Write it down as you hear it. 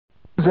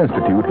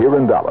Institute here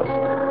in Dallas.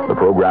 The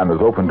program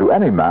is open to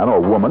any man or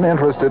woman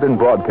interested in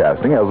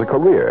broadcasting as a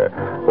career.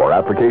 For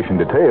application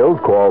details,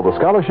 call the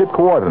Scholarship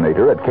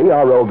Coordinator at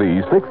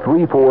KRLD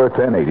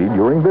 634-1080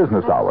 during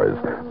business hours.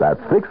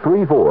 That's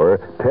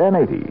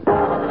 634-1080.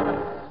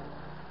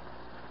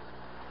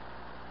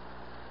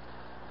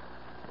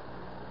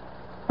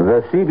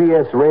 The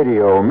CBS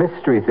Radio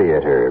Mystery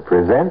Theater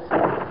presents...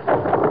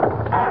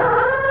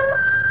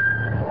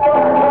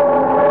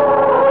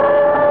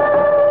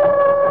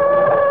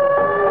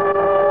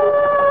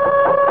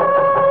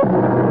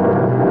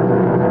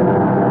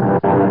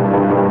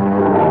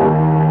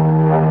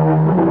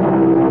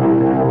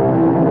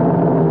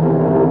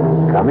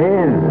 Come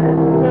in.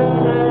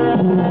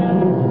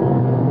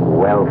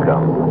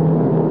 Welcome.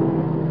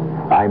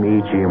 I'm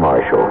E.G.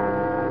 Marshall.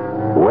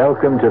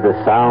 Welcome to the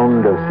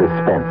sound of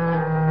suspense.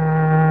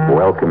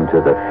 Welcome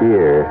to the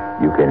fear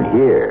you can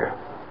hear.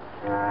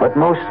 But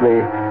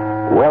mostly,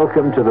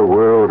 welcome to the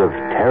world of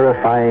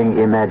terrifying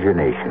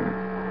imagination.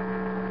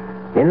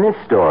 In this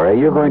story,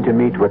 you're going to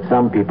meet what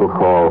some people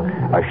call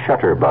a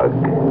shutterbug.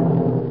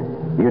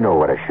 You know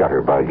what a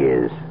shutterbug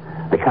is.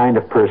 The kind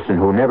of person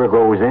who never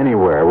goes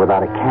anywhere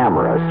without a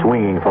camera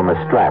swinging from a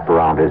strap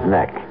around his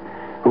neck.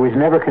 Who is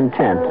never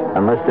content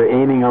unless they're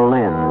aiming a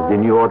lens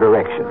in your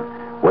direction,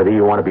 whether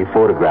you want to be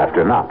photographed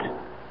or not.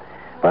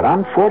 But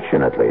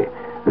unfortunately,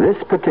 this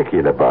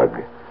particular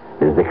bug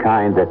is the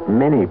kind that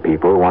many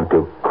people want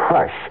to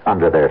crush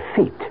under their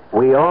feet.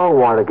 We all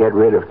want to get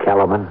rid of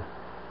Kellerman.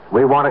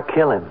 We want to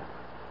kill him.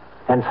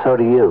 And so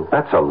do you.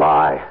 That's a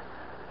lie.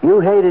 You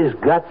hate his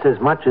guts as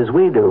much as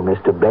we do,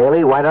 Mr.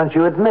 Bailey. Why don't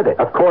you admit it?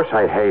 Of course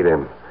I hate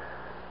him.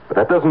 But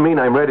that doesn't mean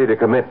I'm ready to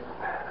commit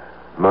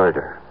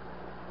murder.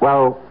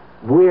 Well,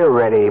 we're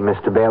ready,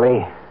 Mr.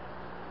 Bailey.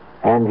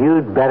 And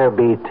you'd better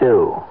be,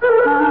 too.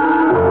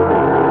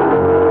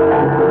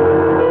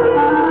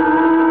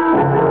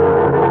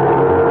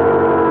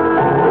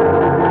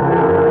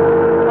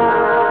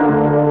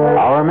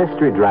 Our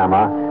mystery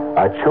drama,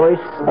 A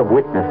Choice of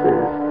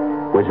Witnesses,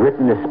 was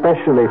written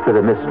especially for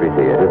the Mystery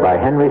Theater by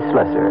Henry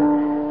Slessor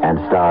and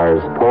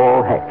stars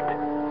Paul Hecht.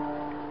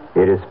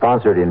 It is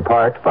sponsored in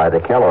part by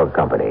the Kellogg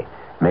Company,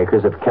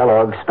 makers of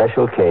Kellogg's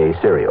Special K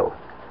cereal.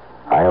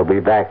 I'll be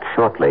back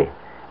shortly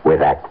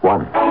with Act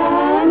One.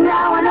 And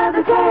now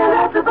another tale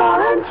of the ball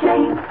and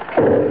chain.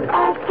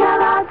 At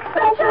Kellogg's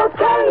Special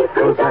K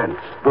presents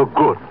the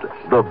good,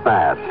 the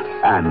bad,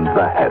 and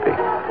the heavy.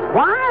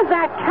 Why is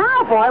that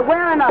cowboy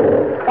wearing a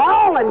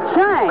ball and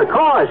chain?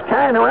 Because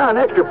carrying around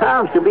extra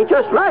pounds can be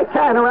just like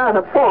carrying around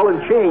a ball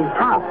and chain.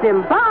 How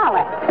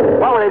symbolic.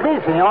 What will it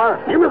be, senor?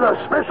 Give me the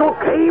Special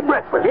K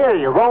breakfast. Here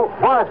you go.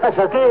 For a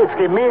Special K, it's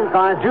milk,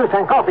 juice,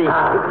 and coffee.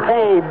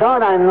 Hey,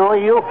 don't I know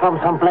you from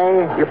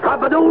someplace? You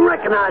probably don't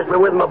recognize me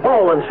with my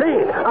ball and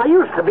chain. I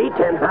used to be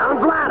 10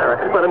 pounds lighter,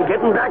 but I'm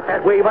getting back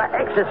that way by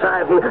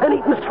exercising and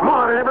eating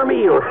smart at every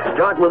meal.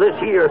 Starting with this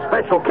here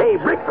Special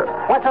K breakfast.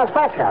 What's so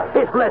special?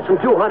 It's less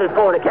than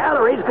 240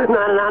 calories,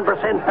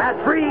 99%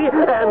 fat-free,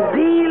 and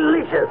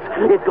delicious.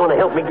 It's going to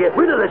help me get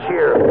rid of this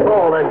here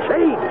ball and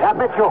chain. I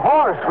bet your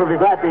horse will be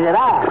glad to hear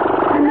that.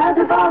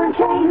 another ball and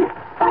chain.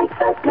 Fight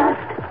the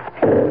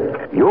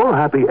dust. Your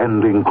happy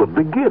ending could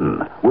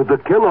begin with the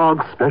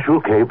Kellogg's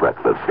Special K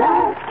breakfast.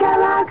 That's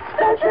Kellogg's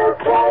Special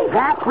K.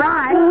 That's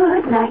right.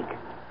 Good night.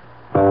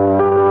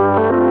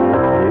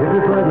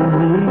 Everybody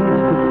needs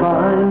to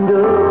find a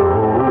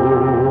home.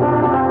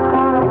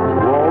 It's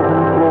walls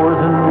and floors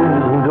and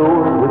windows and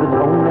doors with its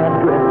own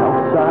address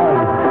outside.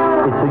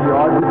 It's a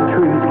yard with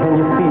trees. Can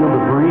you feel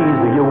the breeze?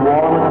 Do you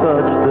want to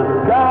touch the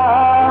sky?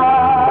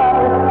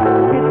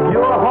 It's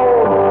your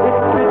home.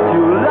 It fits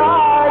you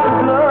like a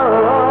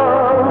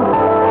glove.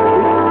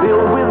 It's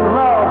filled with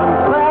love and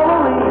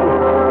family.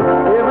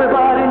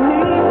 Everybody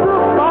needs to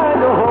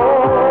find a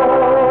home.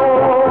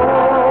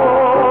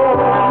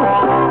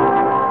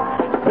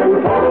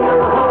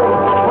 Centennial Home,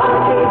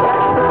 quality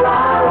that's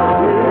around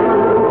you. The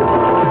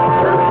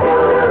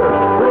builder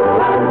will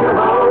plan your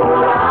home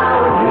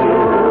around you.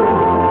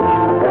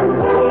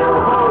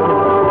 Centennial Home,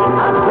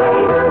 a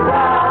greater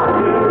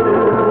value.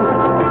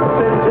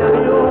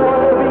 Centennial wants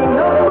to be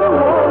number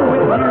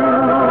one with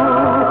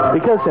you.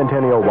 Because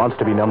Centennial wants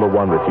to be number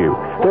one with you,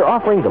 they're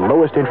offering the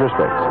lowest interest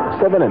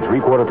rates, 7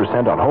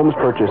 3/4% on homes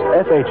purchased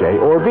FHA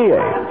or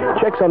VA.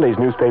 Check Sunday's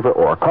newspaper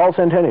or call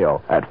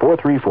Centennial at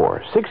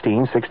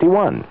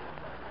 434-1661.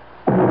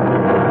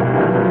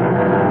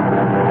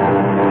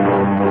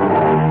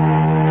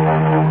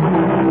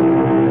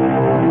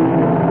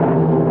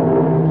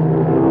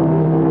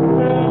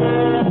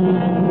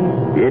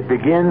 It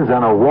begins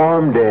on a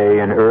warm day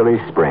in early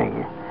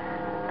spring.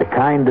 The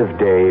kind of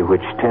day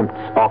which tempts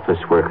office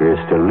workers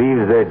to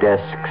leave their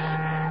desks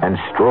and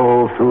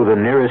stroll through the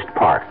nearest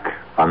park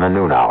on the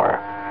noon hour.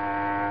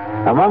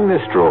 Among the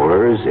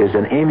strollers is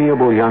an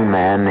amiable young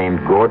man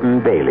named Gordon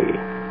Bailey,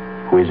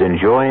 who is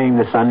enjoying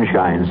the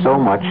sunshine so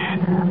much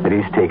that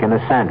he's taken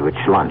a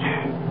sandwich lunch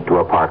to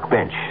a park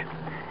bench.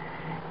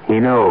 He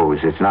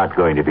knows it's not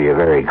going to be a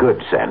very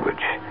good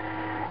sandwich.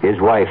 His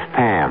wife,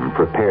 Pam,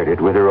 prepared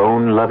it with her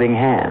own loving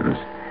hands,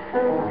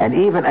 And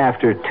even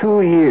after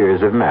 2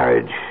 years of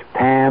marriage,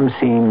 Pam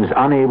seems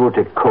unable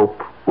to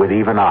cope with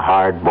even a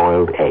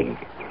hard-boiled egg.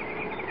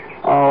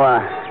 Oh,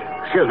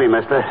 excuse me,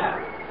 mister.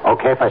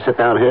 Okay if I sit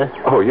down here?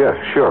 Oh, yeah,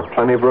 sure.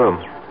 Plenty of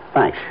room.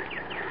 Thanks.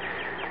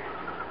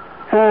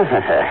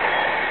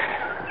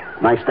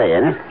 Nice day,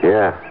 ain't it?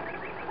 Yeah.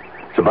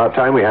 It's about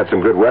time we had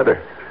some good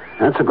weather.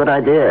 That's a good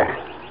idea.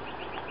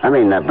 I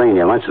mean, bringing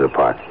your lunch to the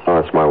park.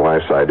 Oh, that's my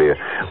wife's idea.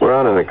 We're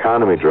on an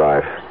economy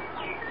drive.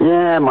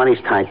 Yeah,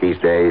 money's tight these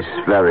days.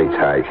 Very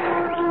tight.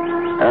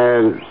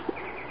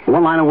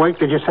 What line of work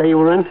did you say you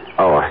were in?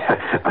 Oh,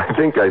 I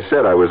think I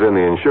said I was in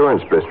the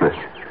insurance business.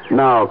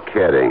 No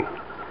kidding.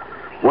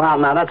 Well,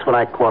 now that's what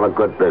I call a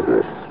good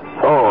business.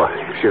 Oh,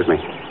 excuse me.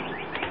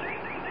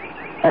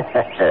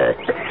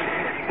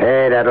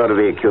 Hey, that ought to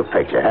be a cute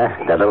picture,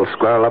 huh? That little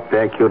squirrel up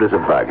there, cute as a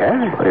bug,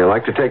 huh? Well, you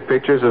like to take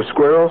pictures of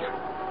squirrels?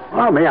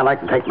 Well, me, I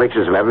like to take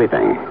pictures of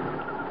everything.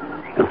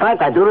 In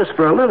fact, I do this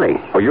for a living.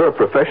 Oh, you're a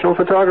professional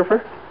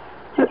photographer?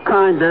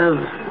 Kind of.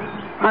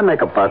 I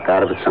make a buck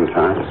out of it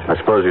sometimes. I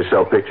suppose you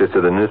sell pictures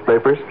to the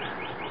newspapers?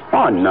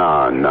 Oh, no.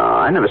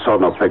 I never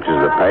sold no pictures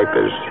to the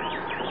papers.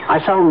 I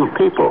sell them to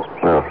people.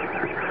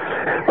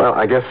 Well,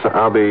 I guess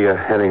I'll be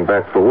heading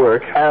back for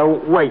work.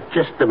 Wait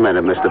just a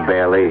minute, Mr.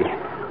 Bailey.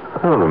 I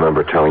don't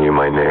remember telling you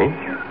my name.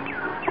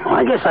 Well,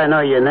 I guess I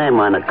know your name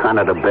on account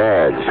of the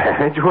badge.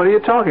 Badge? What are you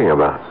talking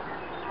about?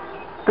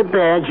 The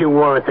badge you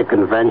wore at the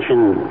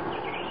convention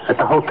at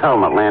the hotel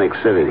in Atlantic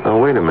City. Oh,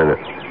 wait a minute.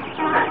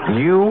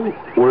 You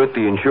were at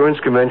the insurance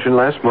convention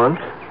last month?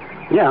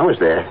 Yeah, I was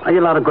there. I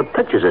get a lot of good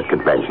pictures at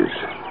conventions.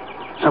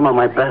 Some of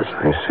my best.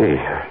 I see.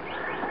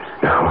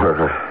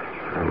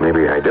 Or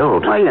maybe I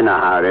don't. Well, you know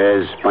how it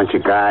is. Bunch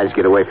of guys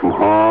get away from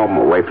home,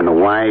 away from the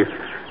wife.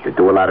 They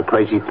do a lot of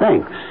crazy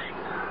things.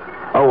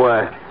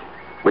 Oh,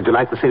 would you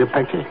like to see the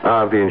picture?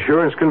 The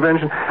insurance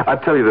convention? I'll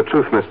tell you the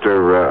truth,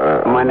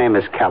 Mr. My name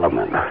is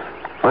Kellerman.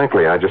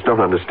 Frankly, I just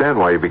don't understand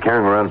why you'd be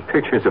carrying around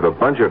pictures of a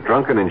bunch of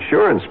drunken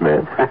insurance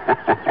men.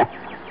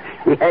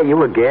 Yeah, you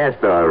were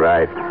gassed, all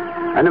right.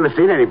 I never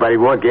seen anybody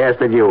more gassed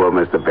than you were,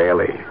 Mr.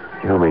 Bailey.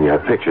 You don't mean you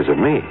have pictures of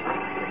me?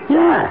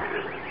 Yeah,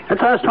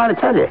 that's what I was trying to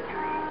tell you.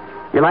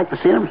 You like to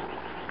see them?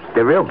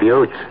 They're real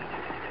beauts.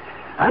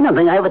 I don't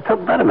think I ever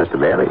took better, Mr.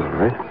 Bailey.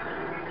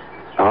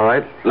 All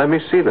right, let me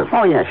see them.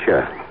 Oh, yeah,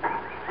 sure.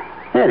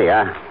 Here they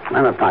are. I'm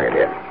in my pocket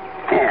here.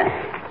 Yeah.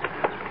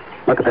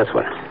 Look at this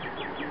one.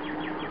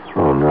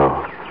 Oh,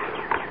 no.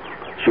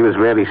 She was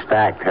really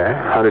stacked, huh?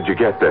 How did you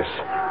get this?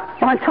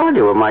 Well, I told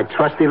you with my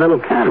trusty little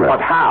camera.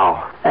 But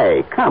how?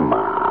 Hey, come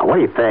on. What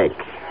do you think?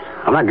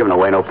 I'm not giving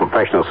away no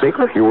professional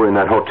secrets. You were in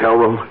that hotel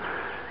room?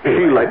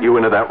 She let you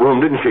into that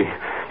room, didn't she?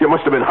 You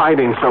must have been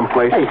hiding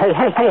someplace. Hey,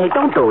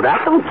 don't do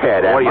that. Don't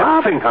tear that What do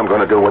you think I'm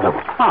going to do with them?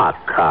 Oh,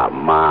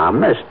 come on,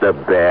 Mr.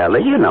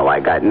 Bailey. You know I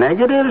got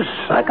negatives.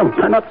 I can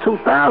print up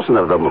 2,000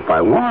 of them if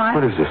I want.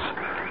 What is this?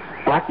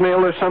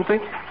 Blackmail or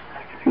something?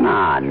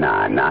 Nah.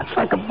 It's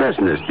like a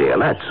business deal,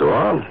 that's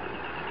all.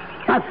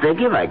 I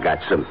figure I got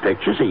some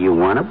pictures that you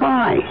want to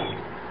buy.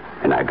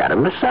 And I got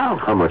them myself.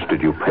 How much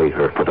did you pay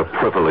her for the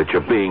privilege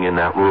of being in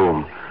that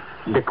room?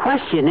 The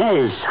question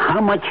is,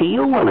 how much are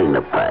you willing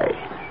to pay?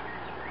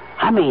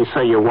 I mean, so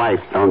your wife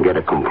don't get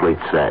a complete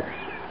set.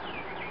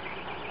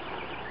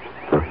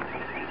 Huh?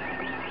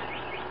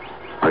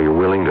 Are you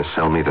willing to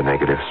sell me the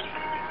negatives?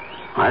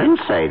 I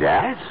didn't say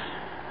that.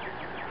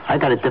 I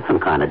got a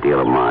different kind of deal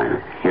of mine.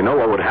 You know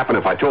what would happen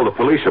if I told the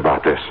police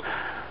about this?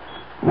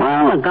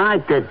 Well, a guy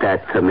did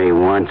that to me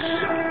once.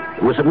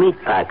 It was a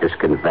meatpackers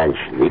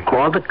convention. He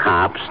called the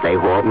cops. They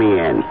hauled me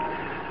in.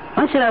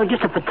 I said I was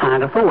just a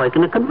photographer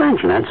working a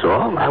convention, that's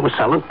all. I was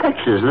selling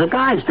pictures of the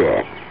guys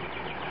there.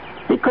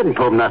 He couldn't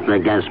prove nothing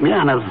against me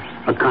on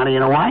account of, you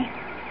know why?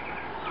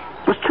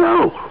 It was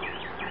true.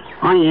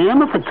 I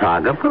am a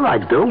photographer. I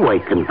do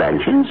work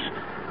conventions.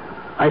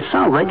 I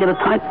sell regular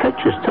type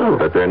pictures, too.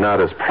 But they're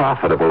not as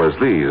profitable as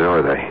these,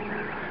 are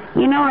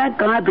they? You know, that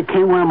guy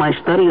became one of my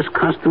steadiest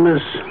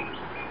customers.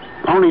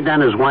 Only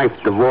then his wife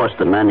divorced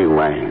him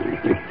anyway.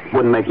 He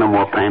wouldn't make no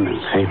more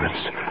payments. Payments?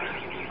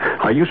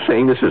 Are you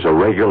saying this is a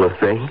regular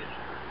thing?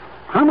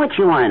 How much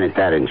you earn at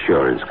that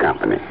insurance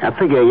company? I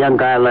figure a young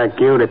guy like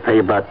you, they pay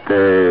about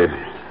 $15,000,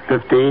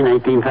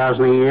 $18,000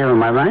 a year.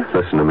 Am I right?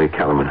 Listen to me,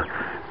 Kellerman.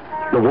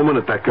 The woman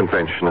at that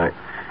convention,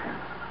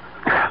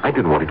 I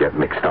didn't want to get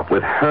mixed up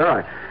with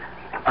her.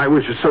 I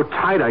was just so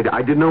tight,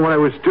 I didn't know what I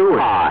was doing.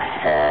 Oh,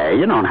 hey,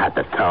 you don't have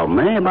to tell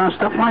me about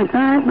stuff like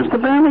that,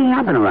 Mr. Bailey.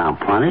 I've been around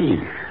plenty.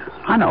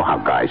 I know how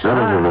guys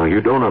are. No,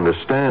 you don't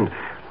understand.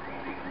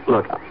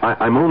 Look,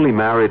 I'm only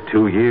married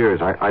 2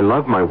 years. I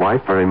love my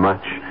wife very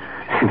much.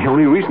 And the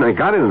only reason I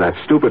got into that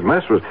stupid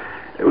mess was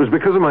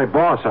because of my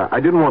boss. I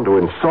didn't want to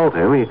insult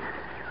him.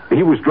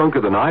 He was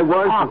drunker than I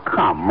was. Oh,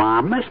 come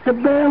on, Mr.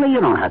 Bailey. You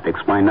don't have to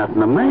explain nothing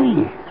to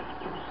me.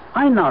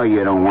 I know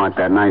you don't want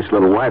that nice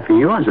little wife of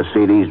yours to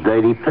see these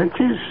dirty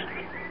pictures.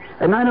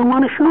 And I don't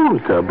want to show them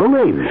to her,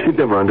 believe me. She'd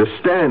never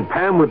understand.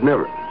 Pam would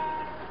never...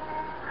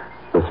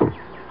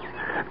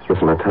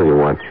 Listen, I'll tell you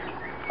what.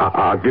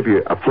 I'll give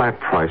you a flat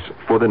price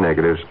for the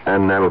negatives,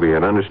 and that'll be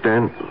it.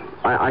 Understand?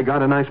 I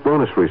got a nice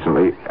bonus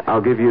recently.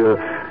 I'll give you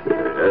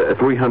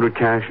 $300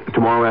 cash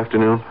tomorrow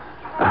afternoon.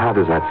 How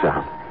does that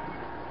sound?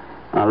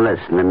 Now,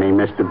 listen to me,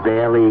 Mr.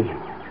 Bailey.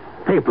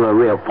 People are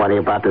real funny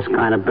about this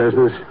kind of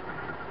business.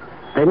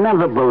 They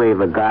never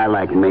believe a guy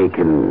like me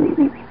can,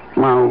 be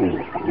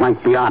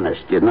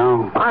honest, you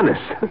know?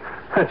 Honest?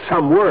 That's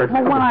some word.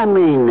 Well, what I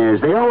mean is,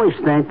 they always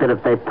think that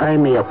if they pay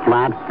me a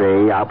flat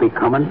fee, I'll be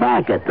coming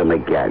back at them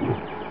again.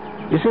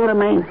 You see what I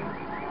mean?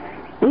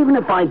 Even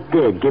if I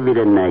did give you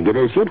the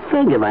negatives, you'd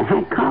figure I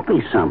had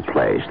copies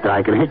someplace that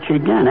I could hit you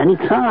again any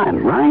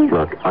time, right?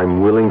 Look,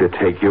 I'm willing to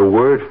take your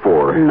word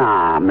for it.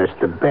 Nah,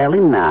 Mr. Bailey,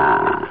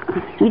 nah.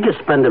 You just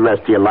spend the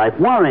rest of your life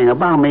worrying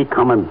about me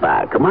coming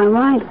back. Am I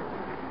right?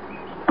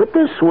 But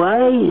this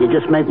way, you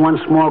just make one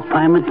small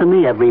payment to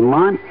me every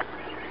month,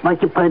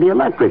 like you pay the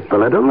electric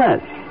bill or the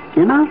rent,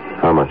 you know?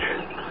 How much?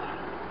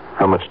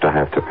 How much do I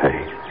have to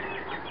pay?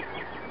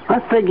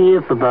 I figure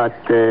you for about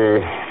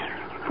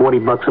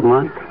 $40 a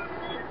month.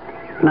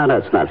 Now,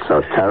 that's not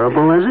so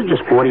terrible, is it?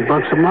 Just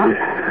 $40 a month?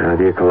 How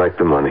do you collect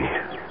the money?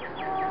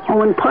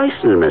 Oh, in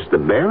person, Mr.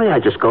 Bailey. I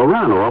just go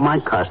around to all my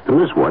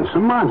customers once a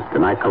month,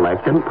 and I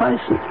collect in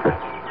person.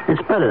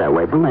 It's better that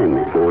way, believe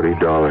me. $40.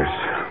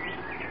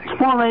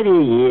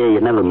 $4.80 a year, you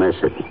never miss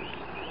it.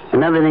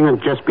 And everything will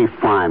just be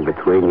fine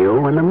between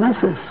you and the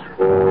missus.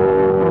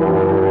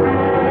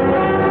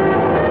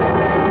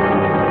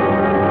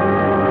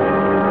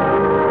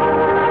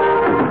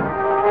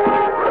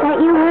 That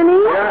you,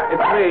 honey? Yeah,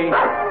 it's me.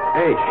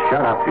 Hey,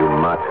 shut up, you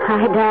mutt.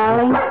 Hi,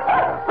 darling.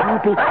 Oh,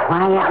 be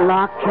quiet,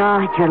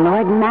 Lockjaw. It's your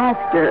Lord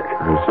Master.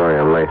 I'm sorry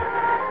I'm late.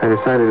 I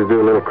decided to do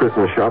a little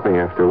Christmas shopping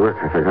after work.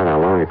 I forgot how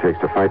long it takes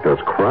to fight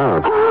those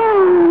crowds.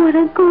 Oh, what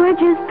a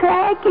gorgeous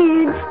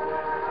package.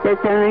 Is that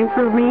something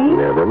for me?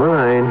 Never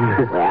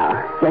mind. Well,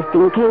 just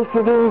in case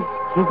it is,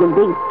 here's a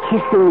big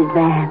kiss in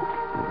advance.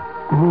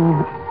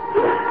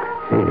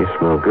 Hey, you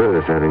smell good.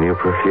 Is that a new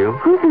perfume?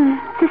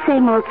 It's the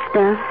same old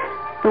stuff.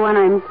 The one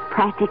I'm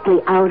practically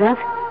out of.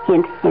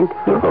 Hint, hint,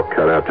 hint. Oh,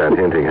 cut out that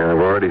hinting. I've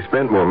already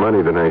spent more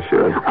money than I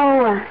should.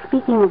 Oh,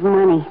 speaking of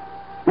money,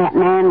 that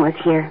man was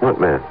here. What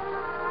man?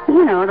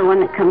 You know, the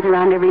one that comes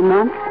around every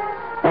month.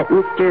 That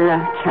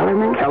Mr.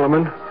 Kellerman.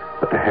 Kellerman?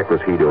 What the heck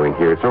was he doing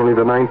here? It's only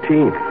the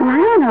 19th. Well, I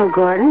don't know,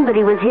 Gordon, but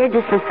he was here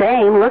just the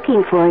same,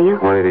 looking for you.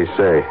 What did he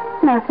say?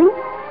 Nothing.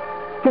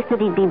 Just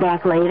that he'd be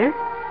back later.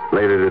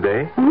 Later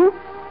today? Mm-hmm.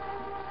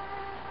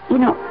 You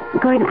know,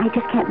 Gordon, I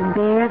just can't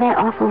bear that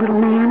awful little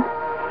man.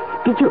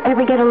 Did you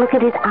ever get a look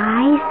at his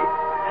eyes?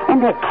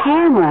 And that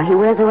camera he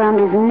wears around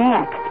his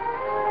neck.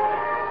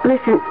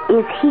 Listen,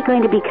 is he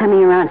going to be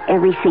coming around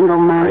every single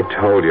month? I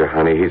told you,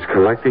 honey, he's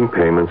collecting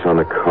payments on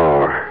the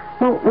car.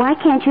 Well, why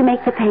can't you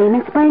make the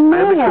payments by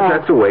mail? Because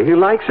that's the way he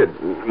likes it.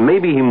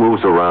 Maybe he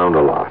moves around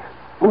a lot.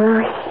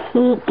 Well,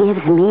 he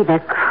gives me the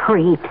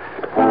creeps.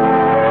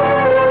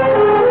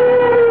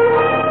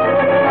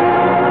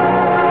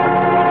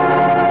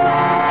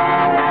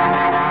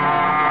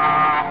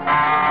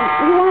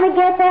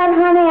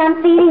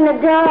 I'm feeding the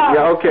dog.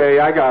 Yeah, okay,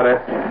 I got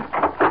it.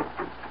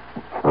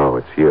 Oh,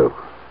 it's you.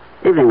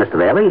 Evening, Mr.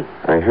 Bailey.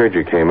 I heard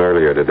you came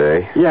earlier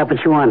today. Yeah,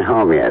 but you aren't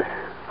home yet.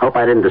 Hope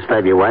I didn't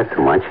disturb your wife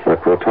too much.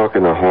 Look, we'll talk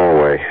in the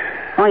hallway.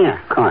 Oh,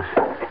 yeah, of course.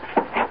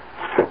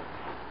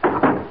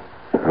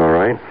 All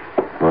right.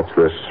 What's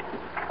this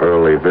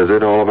early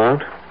visit all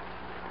about?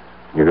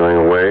 You going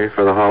away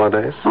for the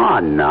holidays? Oh,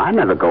 no, I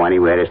never go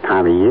anywhere this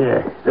time of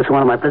year. This is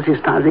one of my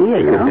busiest times of year,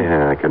 you know?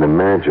 Yeah, I can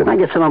imagine. I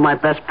get some of my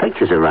best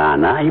pictures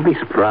around now. You'd be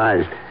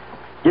surprised.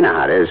 You know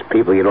how it is.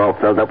 People get all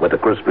filled up with the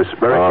Christmas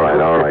spirit. All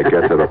right.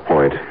 Get to the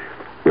point.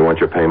 You want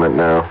your payment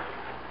now?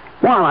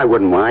 Well, I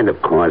wouldn't mind, of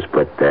course,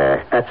 but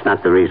that's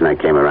not the reason I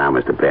came around,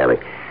 Mr. Bailey.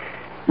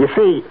 You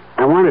see,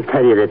 I want to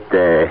tell you that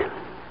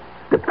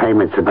the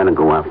payments are going to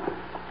go up.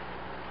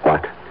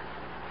 What?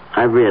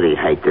 I really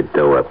hate to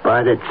do it,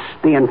 but it's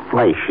the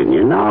inflation,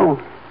 you know?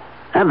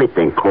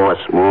 Everything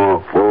costs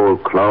more.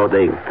 Food,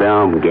 clothing,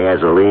 film,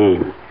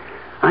 gasoline.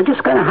 I'm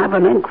just going to have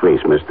an increase,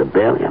 Mr.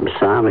 Bailey. I'm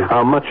sorry.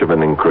 How much of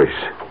an increase?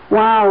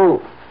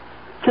 Well,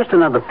 just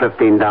another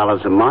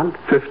 $15 a month.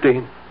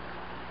 15?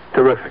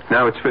 Terrific.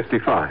 Now it's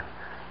 55.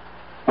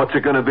 What's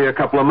it going to be a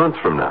couple of months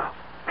from now?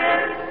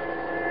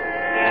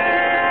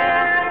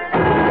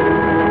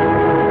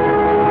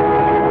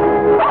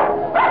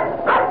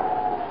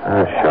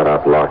 Shut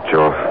up,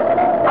 Lockjaw.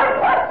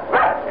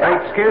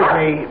 Excuse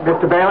me,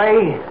 Mr.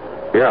 Bailey.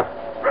 Yeah.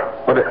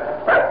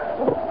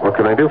 What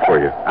can I do for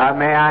you?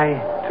 May I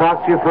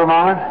talk to you for a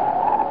moment?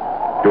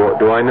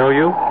 Do I know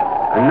you?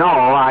 No,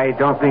 I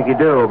don't think you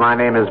do. My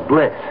name is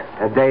Bliss.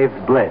 Dave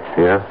Bliss.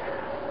 Yeah?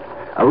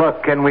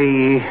 Look, can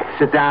we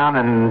sit down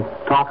and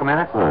talk a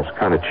minute? Well, it's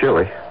kind of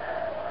chilly.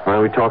 Why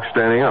don't we talk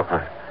standing up?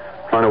 I'm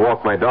trying to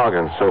walk my dog,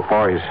 and so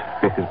far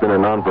he's been a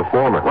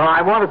non-performer. Well,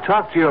 I want to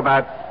talk to you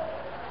about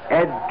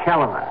Ed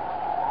Kellerman.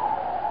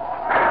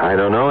 I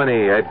don't know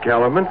any Ed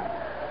Kellerman.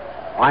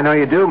 Well, I know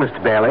you do,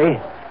 Mr. Bailey.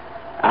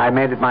 I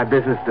made it my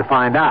business to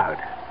find out.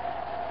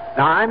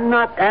 Now, I'm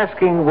not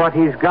asking what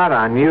he's got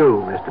on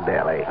you, Mr.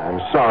 Bailey. I'm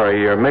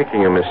sorry, you're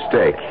making a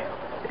mistake.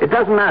 It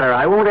doesn't matter.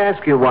 I won't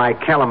ask you why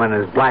Kellerman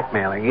is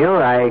blackmailing you.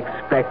 I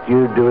expect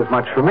you'd do as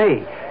much for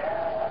me.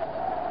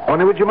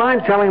 Only would you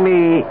mind telling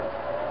me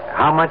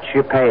how much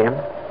you pay him?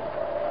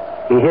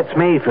 He hits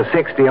me for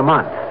 $60 a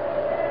month.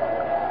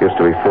 Used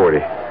to be 40.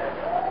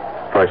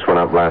 Price went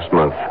up last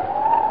month.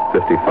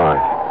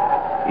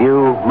 55.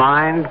 You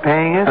mind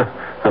paying it?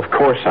 Of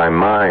course I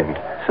mind.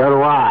 So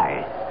do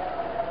I.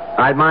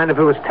 I'd mind if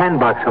it was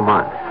 $10 a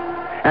month.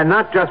 And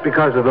not just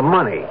because of the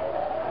money.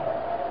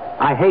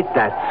 I hate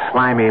that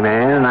slimy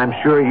man, and I'm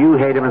sure you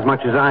hate him as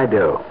much as I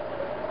do.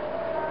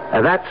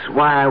 That's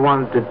why I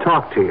wanted to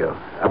talk to you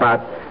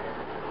about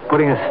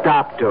putting a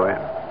stop to him.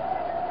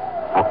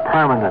 A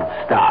permanent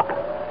stop.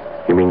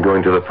 You mean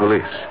going to the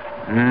police?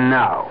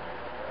 No.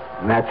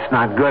 That's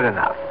not good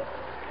enough.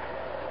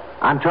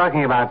 I'm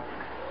talking about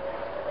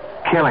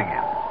killing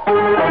him.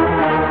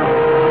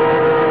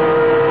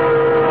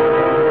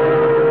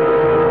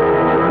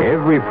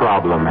 Every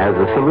problem has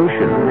a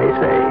solution, they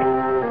say.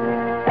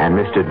 And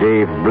Mr.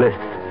 Dave Bliss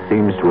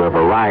seems to have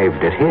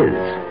arrived at his.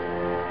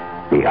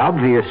 The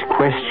obvious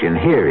question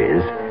here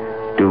is,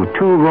 do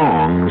two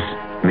wrongs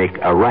make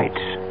a right?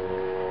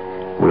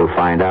 We'll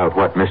find out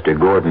what Mr.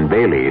 Gordon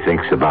Bailey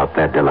thinks about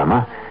that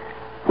dilemma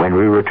when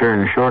we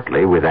return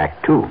shortly with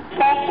Act Two.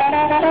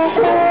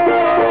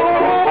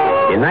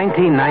 In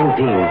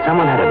 1919,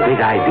 someone had a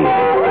big idea.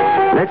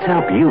 Let's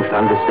help youth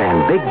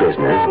understand big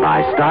business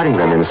by starting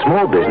them in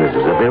small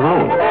businesses of their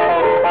own.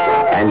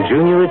 And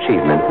Junior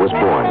Achievement was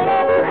born.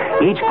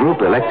 Each group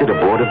elected a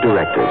board of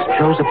directors,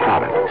 chose a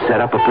product,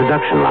 set up a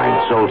production line,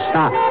 sold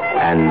stock,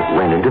 and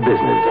went into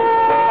business.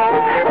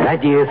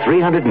 That year,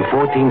 314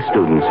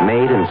 students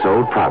made and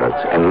sold products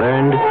and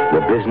learned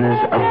the business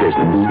of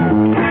business.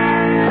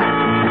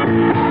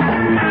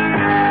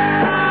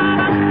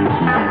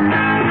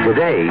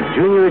 Today,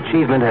 Junior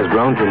Achievement has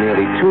grown to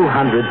nearly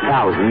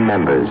 200,000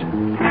 members.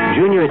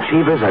 Junior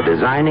Achievers are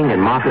designing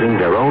and marketing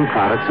their own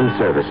products and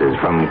services,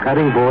 from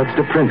cutting boards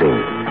to printing.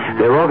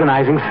 They're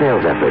organizing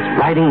sales efforts,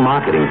 writing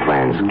marketing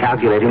plans,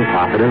 calculating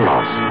profit and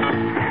loss.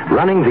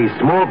 Running these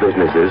small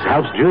businesses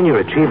helps Junior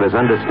Achievers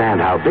understand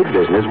how big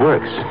business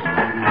works.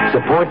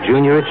 Support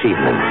Junior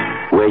Achievement,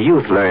 where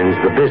youth learns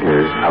the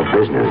business of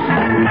business.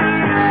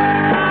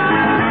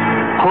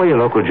 Call your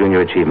local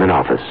Junior Achievement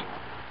office.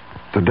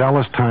 The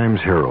Dallas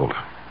Times-Herald.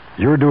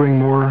 You're doing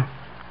more,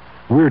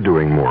 we're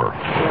doing more.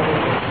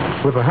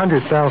 With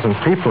 100,000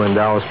 people in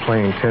Dallas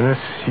playing tennis,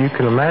 you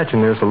can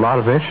imagine there's a lot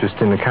of interest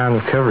in the kind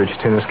of coverage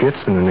tennis gets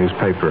in the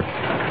newspaper,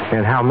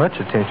 and how much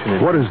attention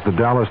is... What is the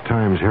Dallas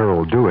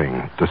Times-Herald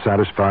doing to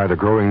satisfy the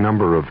growing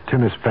number of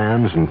tennis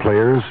fans and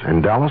players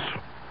in Dallas?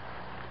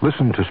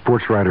 Listen to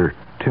sports writer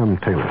Tim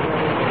Taylor.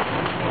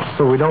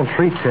 So we don't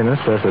treat tennis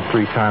as a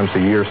 3 times a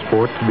year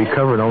sport to be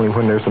covered only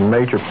when there's a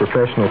major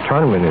professional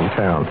tournament in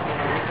town.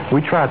 We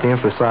try to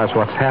emphasize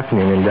what's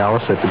happening in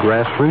Dallas at the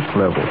grassroots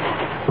level,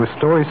 with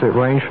stories that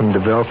range from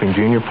developing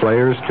junior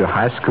players to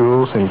high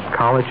schools and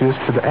colleges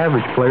to the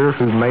average player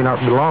who may not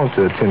belong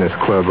to a tennis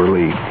club or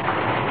league.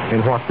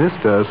 And what this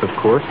does, of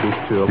course, is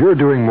to... You're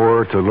doing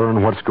more to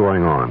learn what's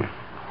going on.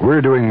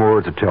 We're doing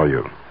more to tell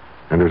you.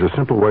 And there's a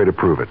simple way to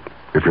prove it.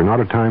 If you're not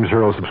a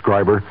Times-Herald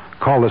subscriber,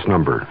 call this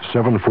number,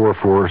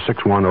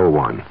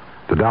 744-6101.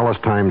 The Dallas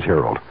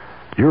Times-Herald.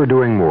 You're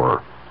doing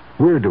more.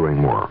 We're doing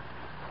more.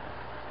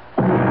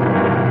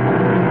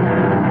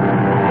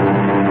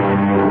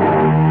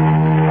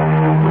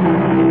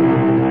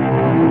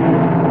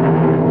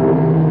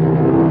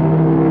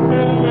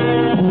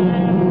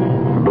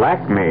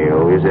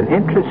 Blackmail is an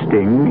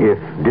interesting, if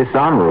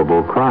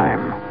dishonorable,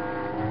 crime.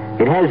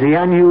 It has the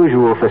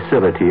unusual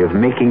facility of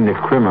making the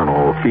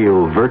criminal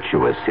feel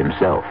virtuous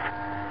himself.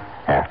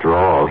 After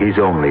all, he's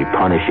only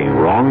punishing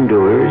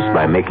wrongdoers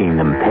by making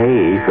them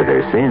pay for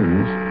their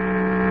sins.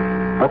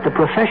 But the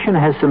profession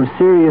has some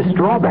serious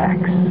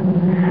drawbacks.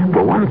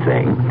 For one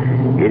thing,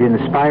 it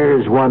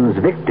inspires one's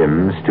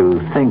victims to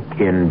think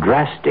in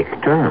drastic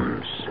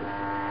terms.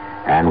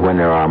 And when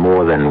there are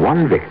more than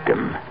one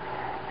victim,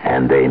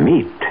 and they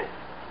meet,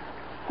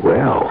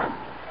 well...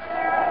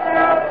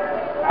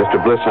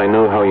 Mr. Bliss, I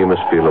know how you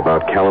must feel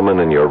about Kellerman,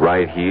 and you're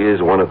right. He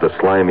is one of the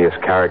slimiest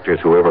characters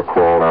who ever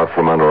crawled out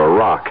from under a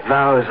rock.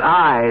 Those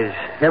eyes.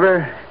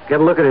 Ever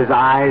get a look at his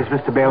eyes,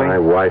 Mr. Bailey? My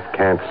wife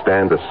can't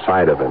stand the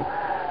sight of him.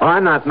 Well,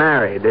 I'm not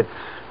married. It's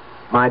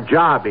my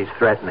job he's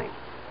threatening.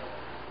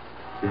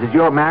 Is it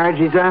your marriage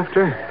he's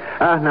after?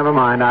 Never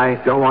mind. I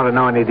don't want to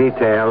know any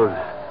details.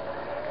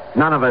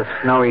 None of us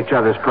know each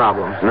other's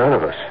problems. None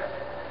of us?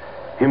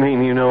 You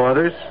mean you know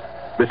others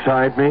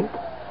beside me?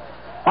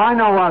 I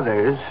know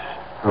others.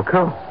 How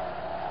come?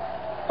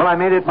 Well, I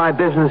made it my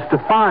business to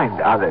find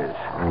others.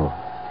 Oh.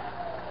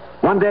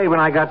 One day when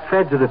I got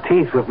fed to the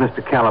teeth with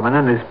Mr. Kellerman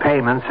and his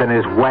payments and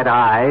his wet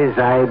eyes,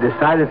 I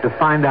decided to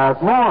find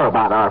out more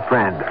about our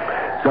friend.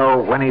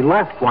 So when he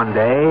left one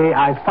day,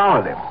 I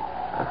followed him.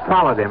 I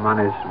followed him on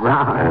his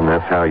round. And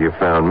that's how you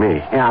found me.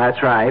 Yeah,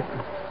 that's right.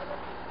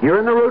 You're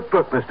in the route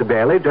book, Mr.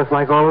 Bailey, just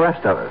like all the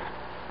rest of us.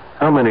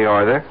 How many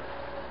are there?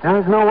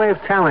 There's no way of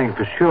telling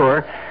for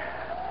sure.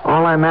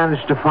 All I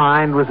managed to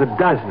find was a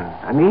dozen,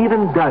 an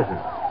even dozen.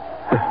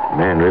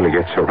 Man really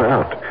gets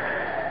around.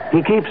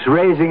 He keeps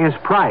raising his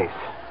price.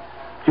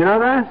 Do you know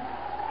that?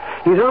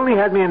 He's only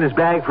had me in his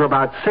bag for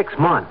about 6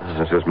 months.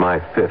 This is my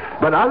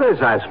 5th. But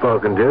others I've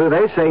spoken to,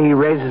 they say he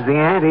raises the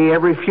ante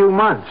every few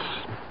months.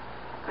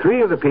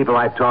 3 of the people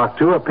I've talked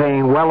to are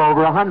paying well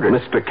over $100.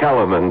 Mr.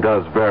 Kellerman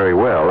does very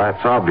well.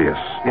 That's obvious.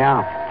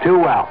 Yeah, too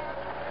well.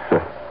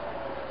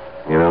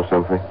 You know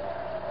something?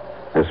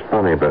 It's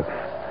funny, but...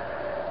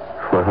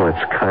 Well,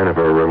 it's kind of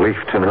a relief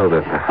to know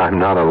that I'm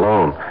not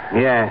alone.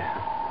 Yes,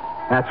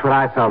 that's what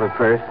I felt at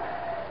first.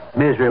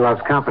 Misery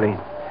loves company.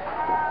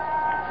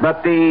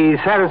 But the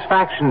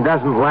satisfaction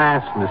doesn't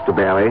last, Mr.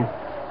 Bailey.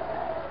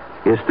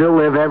 You still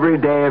live every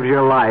day of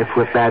your life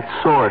with that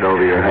sword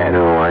over your head.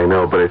 I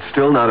know, but it's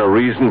still not a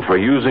reason for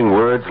using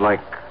words like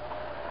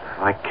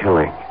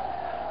killing.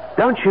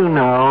 Don't you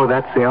know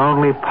that's the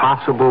only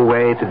possible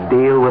way to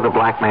deal with a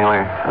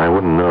blackmailer? I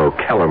wouldn't know.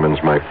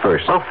 Kellerman's my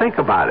first. Well, think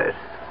about it.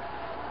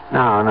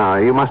 No,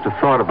 you must have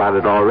thought about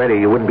it already.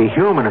 You wouldn't be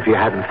human if you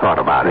hadn't thought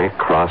about it. It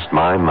crossed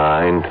my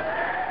mind.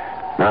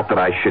 Not that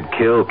I should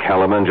kill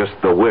Kellerman, just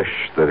the wish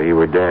that he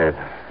were dead.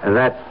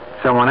 That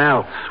someone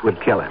else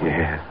would kill him.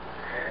 Yeah.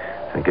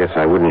 I guess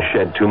I wouldn't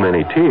shed too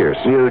many tears.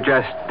 You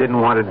just didn't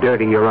want to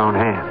dirty your own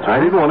hands. I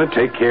didn't want to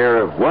take care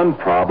of one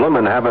problem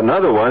and have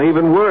another one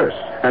even worse.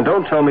 And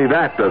don't tell me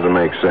that doesn't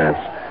make sense.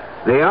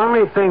 The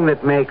only thing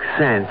that makes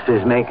sense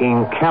is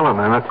making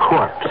Kellerman a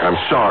corpse. I'm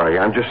sorry.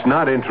 I'm just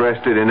not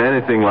interested in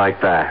anything like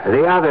that.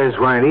 The others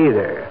weren't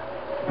either.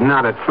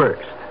 Not at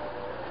first.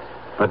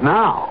 But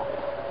now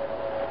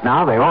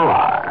they all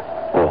are.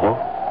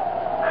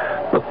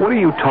 Uh-huh. Look, what are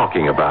you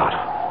talking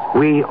about?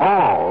 We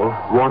all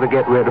want to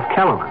get rid of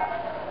Kellerman.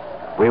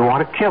 We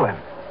want to kill him.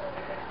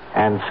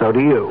 And so do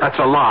you. That's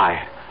a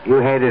lie. You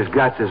hate his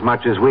guts as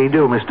much as we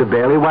do, Mr.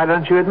 Bailey. Why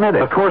don't you admit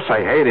it? Of course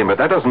I hate him, but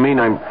that doesn't mean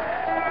I'm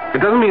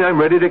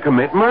ready to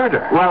commit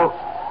murder. Well,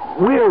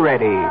 we're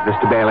ready,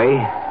 Mr. Bailey.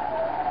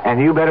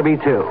 And you better be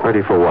too.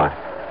 Ready for what?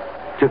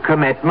 To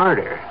commit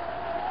murder.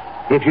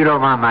 If you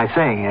don't mind my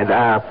saying it,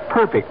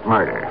 perfect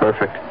murder.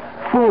 Perfect?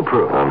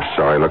 Foolproof. I'm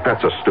sorry. Look,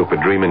 that's a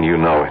stupid dream, and you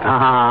know it.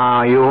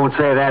 You won't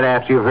say that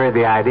after you've heard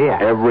the idea.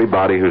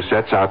 Everybody who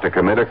sets out to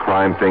commit a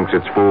crime thinks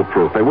it's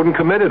foolproof. They wouldn't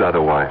commit it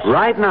otherwise.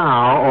 Right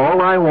now,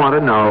 all I want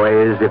to know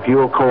is if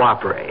you'll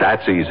cooperate.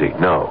 That's easy.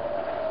 No.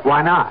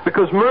 Why not?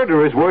 Because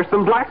murder is worse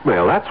than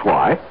blackmail. That's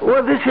why.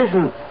 Well, this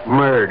isn't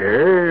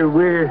murder.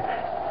 We're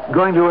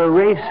going to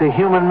erase a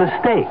human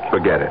mistake.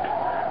 Forget it.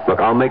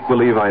 Look, I'll make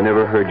believe I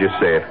never heard you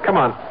say it. Come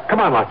on,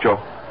 Lacho.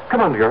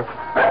 Come on, girl.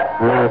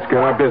 Let's get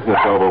our business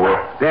over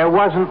with. There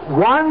wasn't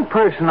one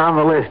person on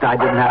the list I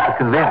didn't have to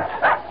convince.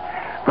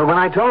 But when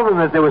I told them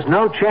that there was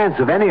no chance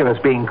of any of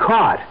us being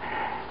caught,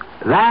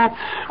 that's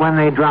when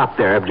they dropped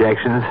their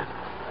objections.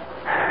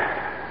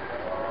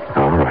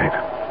 All right.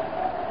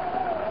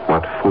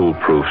 What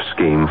foolproof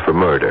scheme for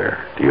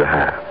murder do you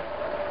have?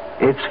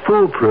 It's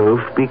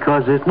foolproof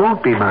because it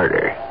won't be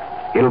murder.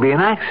 It'll be an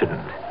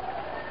accident.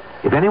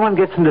 If anyone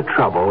gets into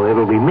trouble,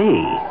 it'll be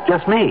me.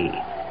 Just me.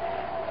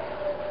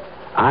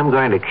 I'm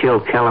going to kill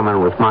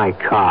Kellerman with my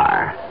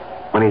car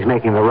when he's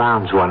making the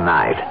rounds one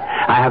night.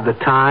 I have the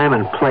time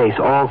and place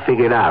all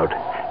figured out.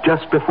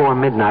 Just before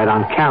midnight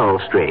on Carroll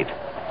Street.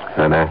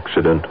 An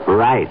accident?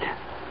 Right.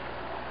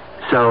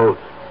 So,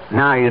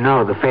 now you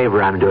know the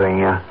favor I'm doing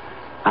you.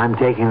 I'm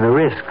taking the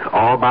risk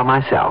all by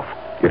myself.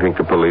 You think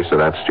the police are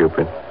that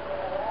stupid?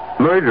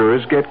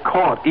 Murderers get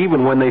caught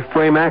even when they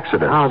frame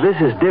accidents. Oh, this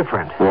is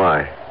different.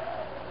 Why?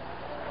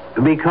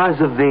 Because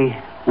of the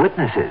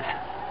witnesses.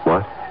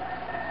 What?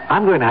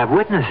 I'm going to have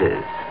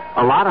witnesses.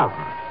 A lot of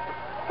them.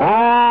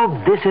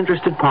 All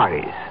disinterested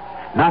parties.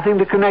 Nothing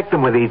to connect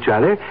them with each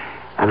other.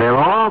 And they'll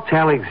all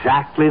tell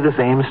exactly the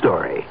same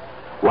story.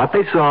 What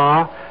they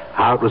saw,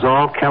 how it was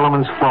all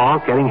Kellerman's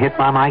fault getting hit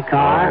by my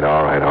car.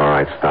 All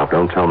right. Stop.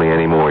 Don't tell me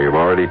any more. You've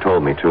already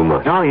told me too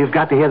much. No, you've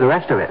got to hear the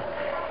rest of it.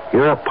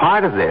 You're a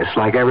part of this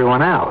like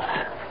everyone else.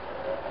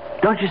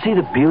 Don't you see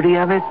the beauty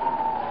of it?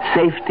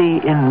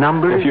 Safety in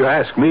numbers? If you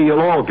ask me,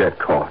 you'll all get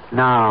caught.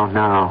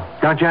 No.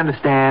 Don't you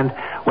understand?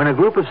 When a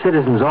group of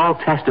citizens all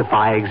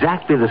testify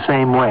exactly the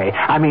same way,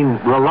 I mean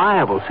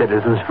reliable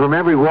citizens from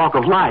every walk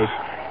of life,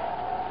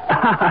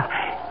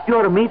 you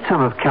ought to meet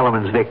some of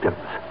Kellerman's victims.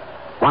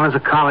 One is a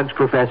college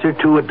professor,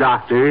 2 are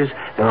doctors,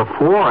 there are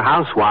 4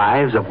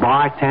 housewives, a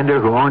bartender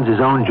who owns his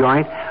own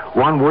joint,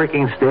 1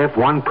 working stiff,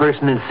 1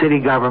 person in city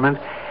government.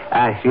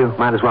 You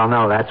might as well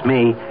know that's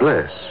me.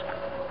 Bliss.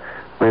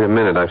 Wait a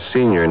minute, I've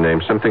seen your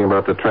name. Something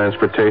about the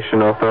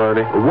Transportation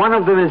Authority? One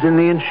of them is in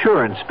the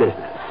insurance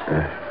business.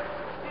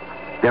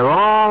 They're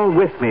all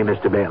with me,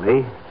 Mr.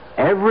 Bailey.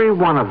 Every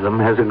one of them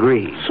has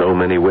agreed. So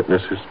many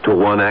witnesses to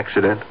one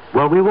accident?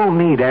 Well, we won't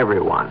need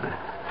everyone.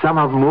 Some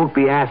of them won't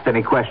be asked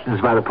any questions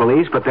by the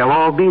police, but they'll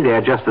all be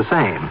there just the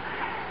same.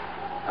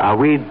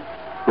 We'd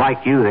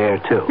like you there,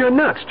 too. You're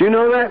nuts. Do you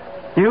know that?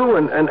 You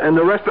and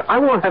the rest of... I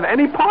won't have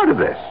any part of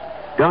this.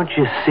 Don't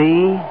you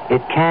see?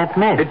 It can't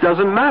miss. It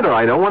doesn't matter.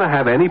 I don't want to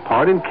have any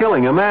part in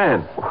killing a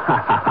man.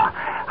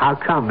 How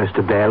come,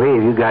 Mr. Bailey?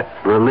 Have you got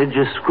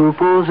religious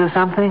scruples or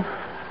something?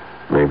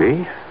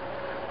 Maybe.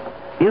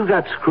 You've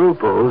got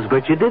scruples,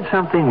 but you did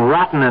something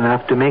rotten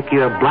enough to make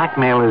you a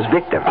blackmailer's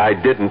victim. I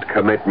didn't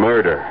commit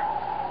murder.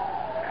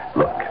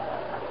 Look,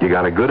 you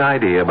got a good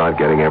idea about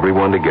getting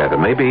everyone together.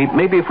 Maybe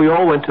if we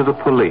all went to the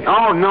police.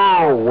 Oh,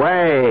 no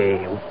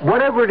way.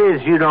 Whatever it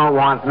is you don't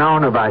want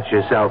known about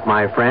yourself,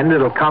 my friend,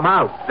 it'll come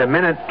out the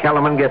minute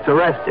Kellerman gets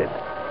arrested.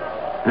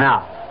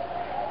 Now,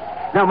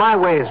 my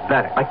way is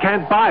better. I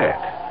can't buy it.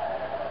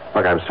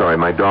 Look, I'm sorry.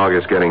 My dog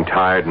is getting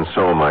tired, and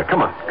so am I.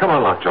 Come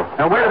on, Lockjaw.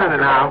 Now, wait a minute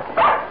now.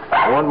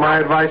 Want my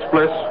advice,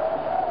 Bliss?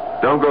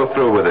 Don't go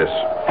through with this.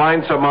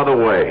 Find some other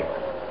way.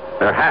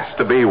 There has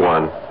to be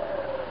one.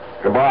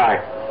 Goodbye.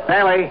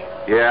 Bailey.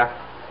 Yeah?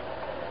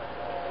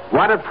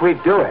 What if we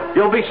do it?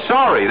 You'll be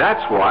sorry,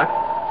 that's what.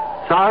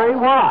 Sorry?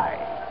 Why?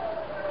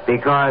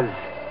 Because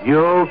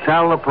you'll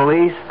tell the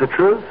police the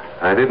truth?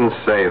 I didn't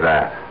say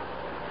that.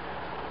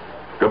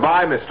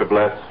 Goodbye, Mr.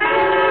 Bliss.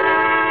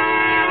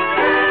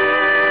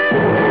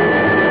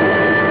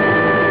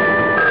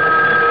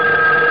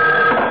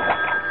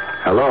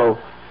 Hello?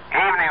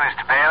 Evening,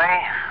 Mr. Bailey.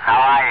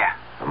 How are you?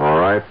 I'm all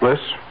right,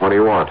 Bliss. What do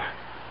you want?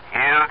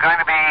 You going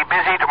to be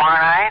busy tomorrow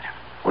night?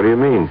 What do you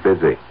mean,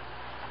 busy?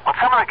 Well,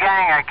 some of the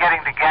gang are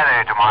getting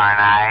together tomorrow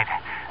night.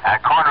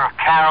 Corner of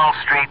Carroll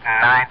Street and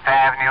 9th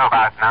Avenue,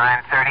 about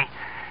 9:30.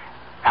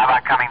 How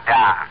about coming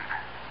down?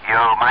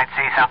 You might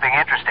see something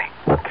interesting.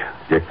 Look,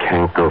 you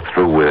can't go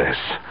through with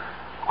this.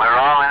 We're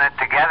all in it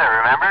together,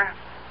 remember?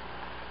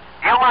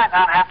 You might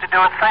not have to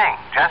do a thing.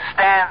 Just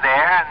stand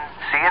there and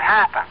see it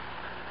happen.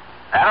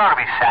 That ought to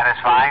be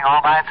satisfying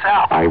all by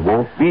itself. I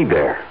won't be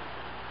there.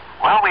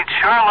 Well, we'd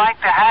sure like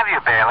to have you,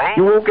 Bailey.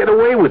 You won't get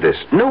away with this.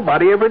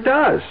 Nobody ever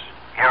does.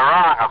 You're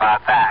wrong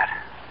about that.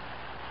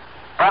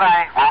 But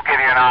I won't give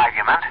you an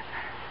argument.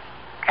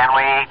 Can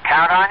we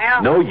count on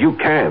you? No, you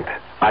can't.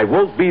 I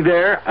won't be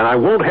there, and I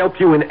won't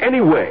help you in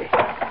any way.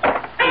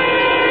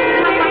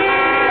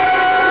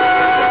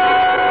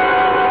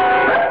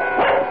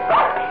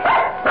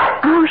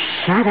 Oh,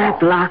 shut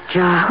up,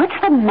 Lockjaw. What's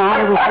the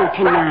matter with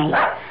you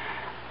tonight?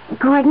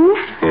 Gordon?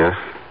 Yeah?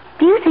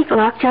 Do you think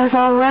Lockjaw's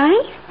all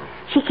right?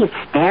 She keeps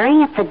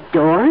staring at the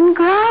door and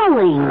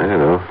growling. I don't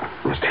know.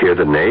 Must hear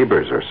the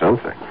neighbors or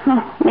something.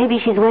 Maybe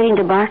she's waiting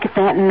to bark at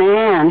that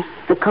man,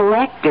 the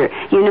collector,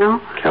 you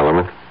know.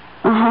 Kellerman?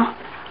 Uh-huh.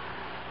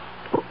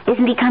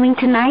 Isn't he coming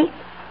tonight?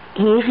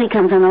 He usually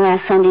comes on the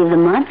last Sunday of the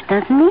month,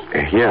 doesn't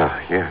he?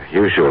 Yeah,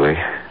 usually.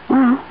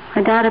 Well,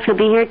 I doubt if he'll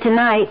be here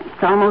tonight.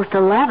 It's almost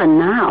 11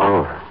 now.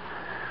 Oh.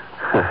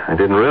 I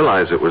didn't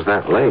realize it was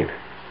that late.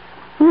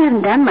 You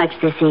haven't done much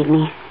this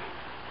evening.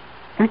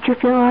 Don't you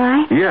feel all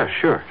right? Yeah,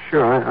 sure.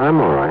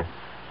 I'm all right.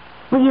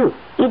 Well, you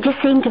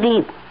just seem to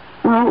be,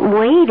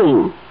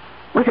 waiting.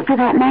 Was it for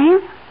that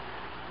man?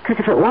 Because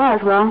if it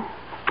was,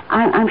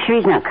 I'm sure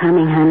he's not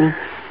coming, honey.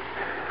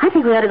 I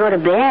think we ought to go to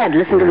bed,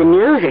 listen to the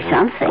news or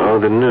something. Oh,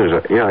 the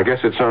news. Yeah, I guess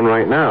it's on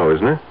right now,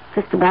 isn't it?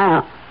 Just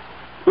about.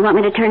 You want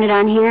me to turn it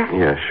on here?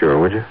 Yeah, sure,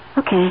 would you?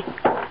 Okay.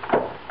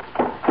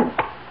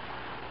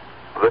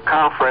 The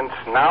conference,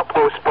 now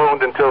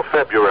postponed until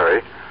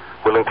February,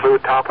 will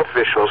include top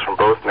officials from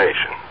both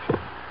nations.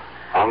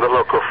 On the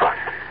local front,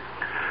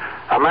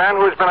 a man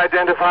who has been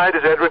identified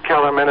as Edward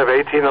Kellerman of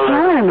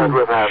 1811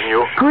 Sudworth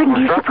Avenue Gordon,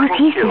 do you was suppose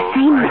he's the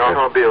same? by an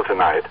automobile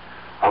tonight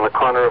on the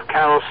corner of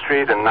Carroll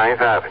Street and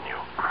 9th Avenue.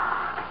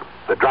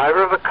 The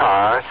driver of the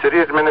car, city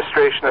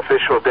administration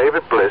official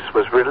David Bliss,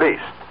 was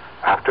released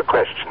after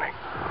questioning.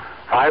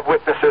 5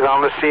 witnesses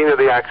on the scene of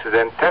the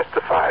accident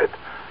testified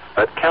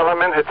that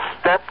Kellerman had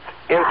stepped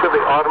into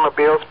the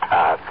automobile's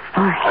path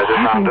as it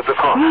rounded the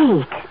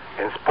corner.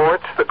 In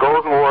sports, the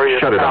Golden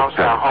Warriors announced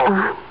their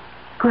home.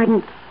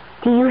 Gordon,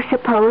 do you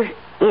suppose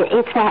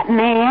it's that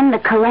man, the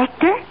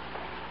collector?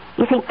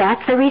 You think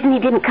that's the reason he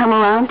didn't come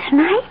around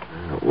tonight?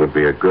 It would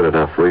be a good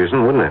enough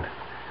reason, wouldn't it?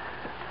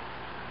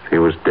 If he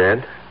was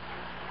dead,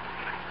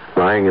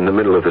 lying in the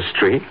middle of the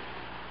street,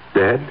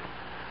 dead.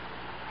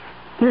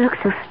 You look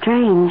so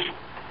strange.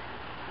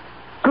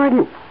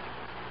 Gordon,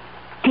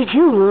 did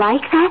you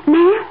like that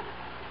man?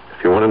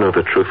 If you want to know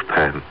the truth,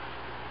 Pam,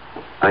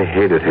 I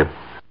hated him.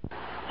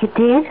 You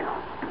did?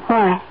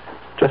 Why?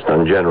 Just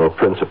on general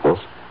principles.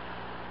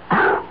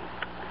 Oh,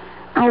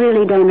 I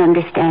really don't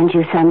understand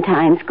you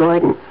sometimes,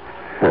 Gordon.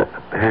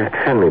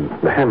 Hand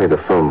me the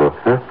phone book,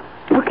 huh?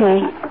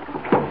 Okay.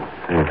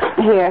 Thanks.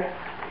 Here.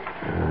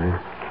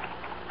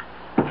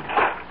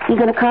 You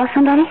going to call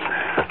somebody?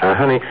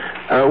 Honey,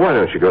 why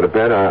don't you go to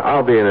bed?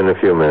 I'll be in a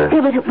few minutes.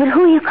 Yeah, but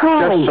who are you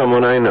calling? Just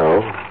someone I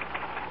know.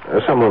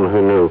 Someone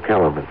who knew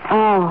Kellerman.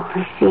 Oh,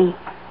 I see.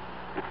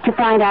 To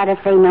find out if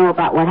they know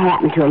about what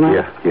happened to him,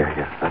 huh?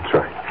 Yeah, that's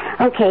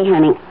right. Okay,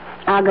 honey.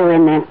 I'll go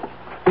in then.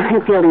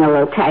 I'm feeling a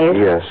little tired.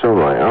 Yeah, so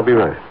am I. I'll be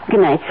right. Good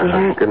night,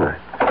 sweetheart. Good night.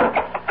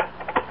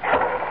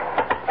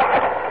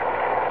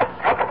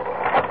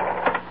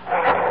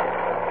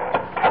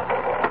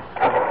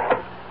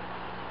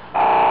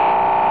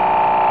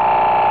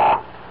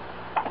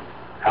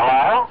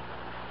 Hello?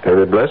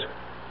 David Bliss?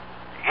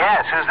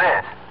 Yes, who's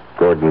this?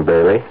 Gordon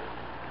Bailey.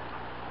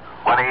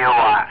 What do you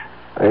want?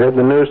 I heard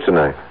the news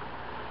tonight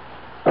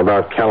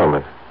about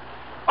Kellerman.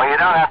 Well, you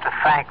don't have to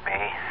thank me.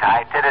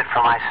 I did it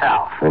for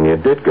myself. And you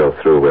did go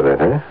through with it,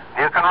 huh?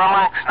 You can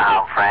relax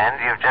now, friend.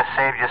 You've just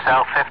saved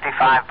yourself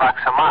 $55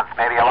 a month,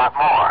 maybe a lot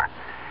more.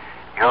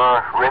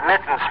 Your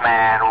remittance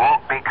man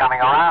won't be coming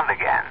around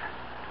again.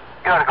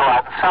 You ought to go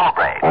out and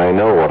celebrate. I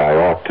know what I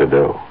ought to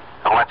do.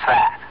 What's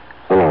that?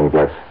 So long,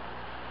 Bliss.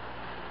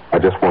 I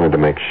just wanted to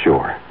make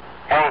sure.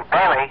 Hey,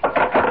 Bailey.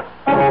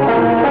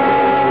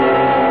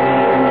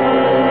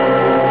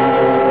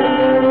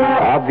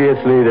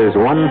 Obviously, there's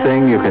one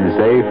thing you can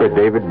say for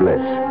David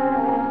Bliss.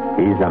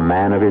 He's a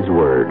man of his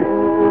word.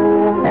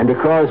 And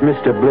because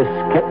Mr. Bliss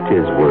kept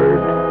his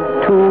word,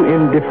 2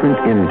 indifferent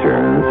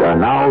interns are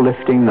now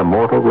lifting the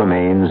mortal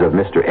remains of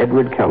Mr.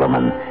 Edward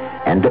Kellerman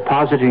and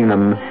depositing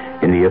them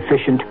in the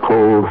efficient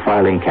cold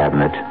filing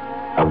cabinet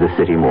of the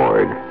city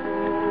morgue,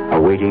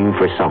 awaiting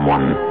for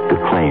someone to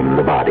claim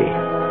the body.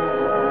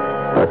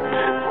 But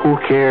who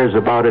cares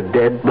about a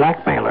dead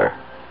blackmailer?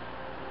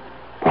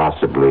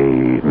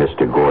 Possibly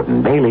Mr.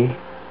 Gordon Bailey.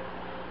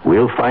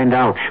 We'll find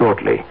out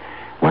shortly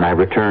when I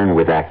return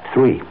with Act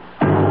 3.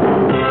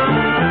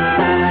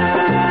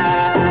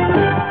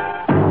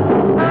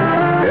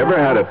 Ever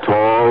had a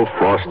tall,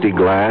 frosty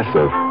glass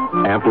of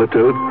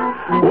Amplitude?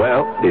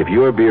 Well, if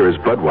your beer is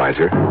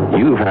Budweiser,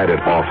 you've had it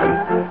often.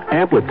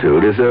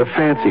 Amplitude is a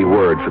fancy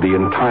word for the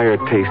entire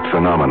taste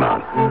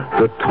phenomenon,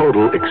 the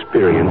total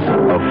experience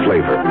of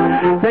flavor.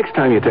 Next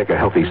time you take a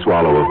healthy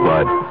swallow of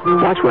Bud,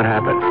 watch what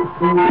happens.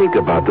 Think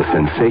about the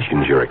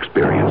sensations you're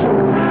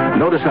experiencing.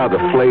 Notice how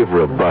the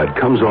flavor of Bud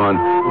comes on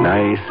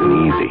nice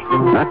and easy.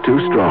 Not too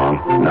strong,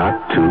 not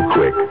too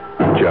quick,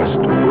 just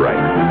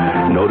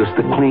right. Notice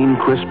the clean,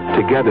 crisp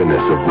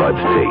togetherness of Bud's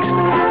taste.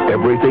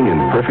 Everything in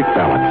perfect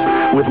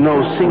balance, with no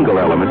single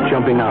element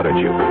jumping out at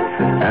you.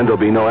 And there'll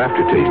be no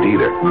aftertaste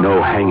either,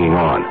 no hanging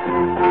on.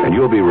 And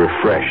you'll be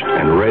refreshed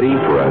and ready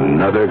for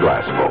another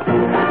glassful.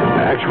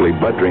 Actually,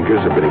 Bud drinkers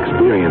have been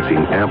experiencing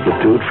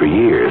Amplitude for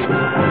years,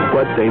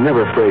 but they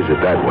never phrase it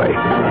that way.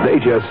 They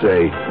just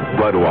say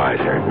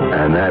Budweiser,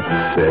 and that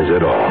says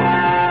it all.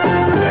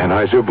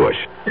 Anheuser-Busch,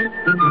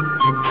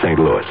 St.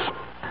 Louis.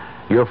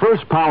 Your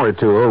first power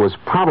tool was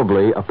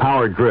probably a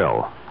power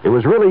drill. It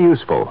was really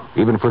useful,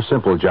 even for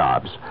simple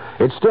jobs.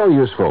 It's still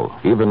useful,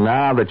 even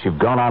now that you've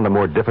gone on to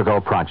more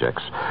difficult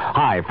projects.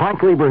 Hi,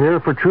 Frank Lieber here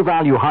for True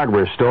Value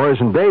Hardware Stores,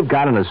 and they've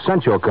got an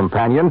essential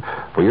companion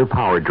for your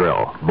power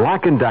drill.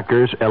 Black &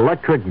 Decker's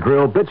electric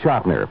drill bit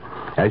sharpener.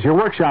 As your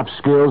workshop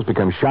skills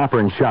become sharper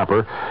and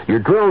sharper, your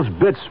drill's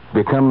bits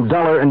become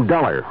duller and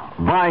duller.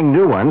 Buying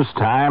new ones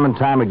time and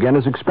time again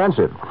is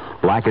expensive.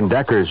 Black &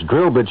 Decker's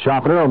drill bit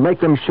sharpener will make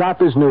them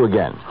sharp as new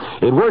again.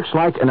 It works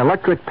like an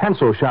electric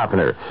pencil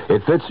sharpener.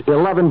 It fits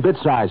 11 bit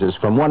sizes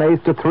from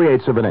 1/8 to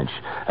 3/8 of an inch,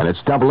 and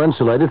it's double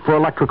insulated for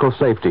electrical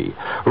safety.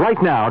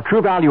 Right now,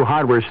 True Value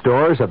Hardware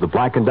Stores have the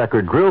Black &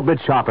 Decker drill bit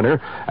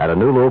sharpener at a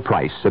new low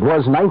price. It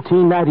was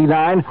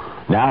 $19.99.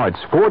 Now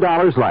it's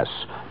 $4 less.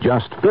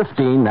 Just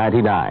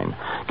 $15.99.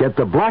 Get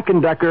the Black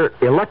 & Decker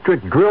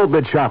electric drill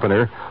bit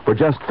sharpener for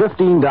just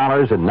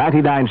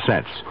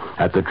 $15.99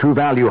 at the True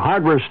Value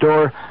Hardware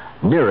Store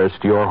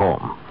nearest your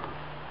home.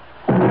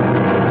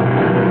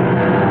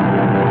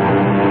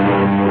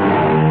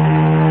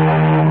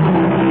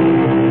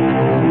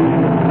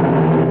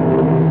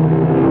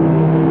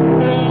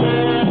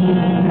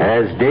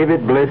 As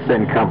David Bliss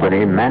and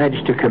company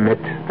managed to commit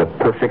the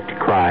perfect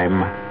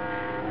crime,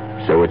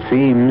 so it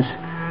seems,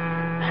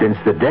 since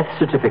the death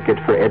certificate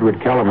for Edward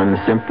Kellerman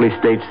simply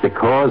states the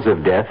cause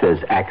of death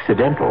as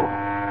accidental.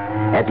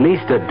 At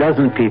least a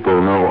dozen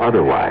people know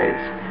otherwise,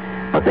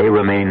 but they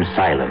remain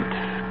silent,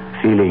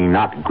 feeling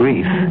not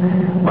grief,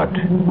 but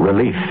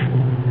relief.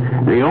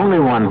 The only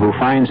one who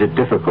finds it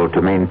difficult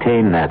to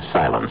maintain that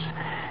silence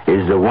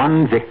is the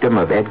one victim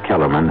of Ed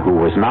Kellerman who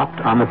was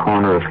knocked on the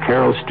corner of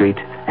Carroll Street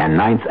and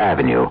 9th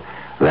Avenue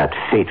that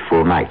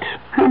fateful night.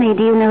 Honey,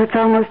 do you know it's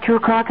almost 2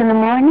 o'clock in the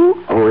morning?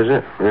 Oh, is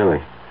it?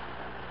 Really?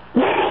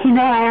 You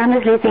know, I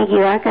honestly think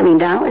you are coming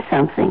down with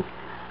something.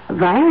 A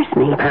virus,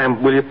 maybe.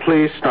 Pam, will you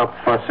please stop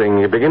fussing?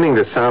 You're beginning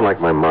to sound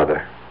like my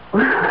mother.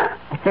 I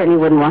certainly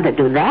wouldn't want to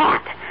do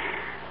that.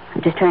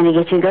 I'm just trying to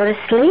get you to go to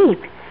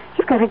sleep.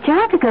 You've got a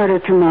job to go to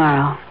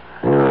tomorrow.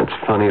 Yeah, it's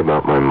funny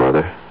about my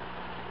mother.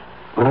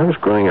 When I was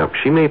growing up,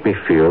 she made me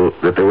feel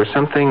that there was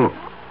something,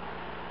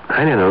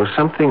 I don't know,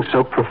 something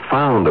so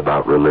profound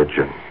about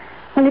religion.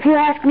 Well, if you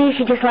ask me,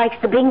 she just likes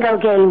the bingo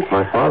games.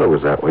 My father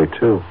was that way,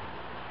 too.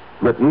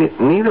 But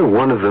neither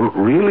one of them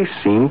really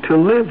seemed to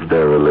live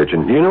their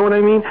religion. You know what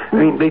I mean? I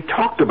mean, they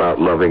talked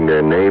about loving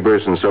their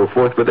neighbors and so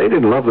forth, but they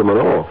didn't love them at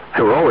all.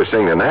 They were always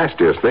saying the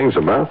nastiest things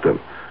about them.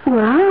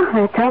 Well,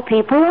 that's how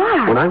people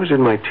are. When I was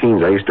in my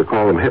teens, I used to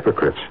call them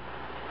hypocrites.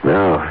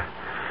 Now,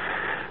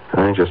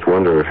 I just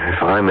wonder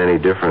if I'm any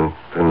different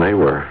than they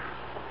were.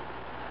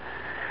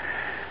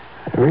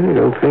 I really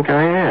don't think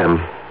I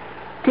am.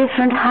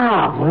 Different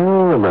how?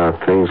 Well,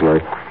 about things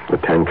like the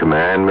 10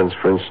 Commandments,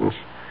 for instance.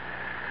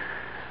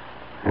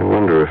 I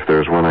wonder if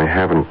there's one I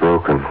haven't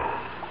broken.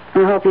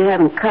 I hope you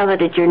haven't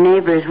coveted your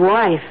neighbor's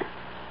wife.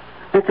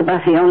 That's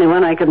about the only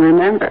one I can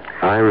remember.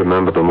 I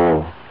remember them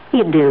all.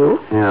 You do?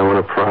 Yeah, I won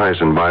a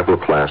prize in Bible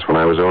class when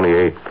I was only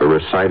 8 for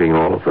reciting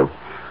all of them.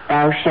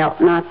 Thou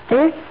shalt not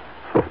this.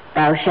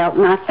 Thou shalt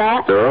not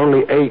that. There are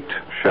only 8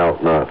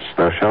 shalt nots.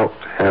 Thou shalt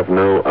have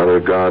no other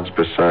gods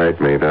beside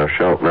me. Thou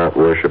shalt not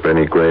worship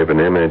any graven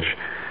image.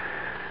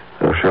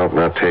 Thou shalt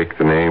not take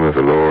the name of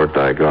the Lord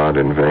thy God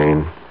in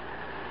vain.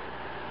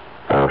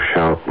 Thou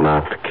shalt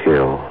not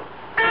kill.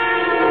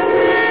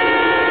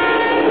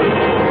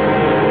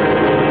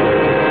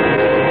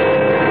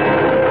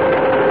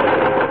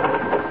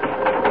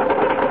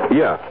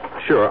 Yeah,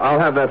 sure. I'll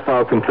have that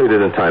file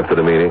completed in time for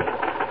the meeting.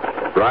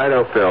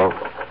 Righto, Phil.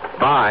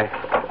 Bye.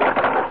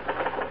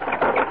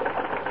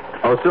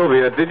 Oh,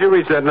 Sylvia, did you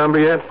reach that number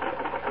yet?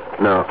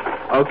 No.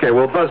 Okay,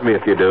 well, buzz me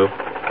if you do.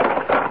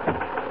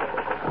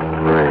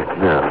 All right.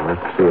 Now,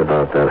 let's see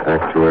about that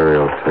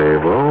actuarial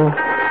table.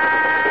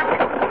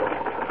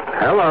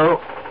 Hello.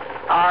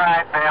 All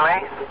right,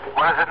 Bailey.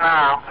 What is it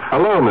now?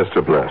 Hello,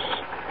 Mr. Bliss.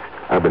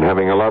 I've been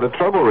having a lot of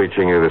trouble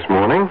reaching you this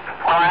morning.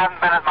 Well, I haven't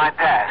been at my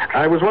desk.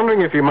 I was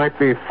wondering if you might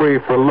be free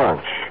for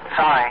lunch.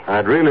 Sorry.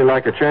 I'd really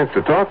like a chance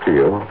to talk to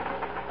you.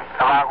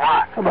 About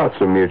what? About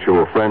some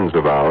mutual friends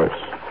of ours.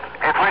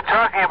 If we're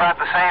talking about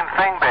the same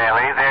thing,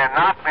 Bailey, they're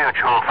not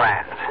mutual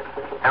friends.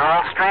 They're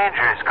all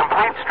strangers,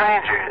 complete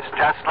strangers,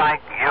 just like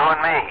you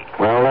and me.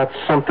 Well, that's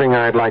something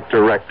I'd like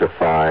to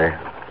rectify.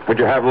 Would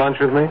you have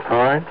lunch with me?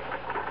 All right?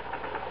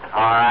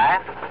 All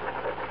right.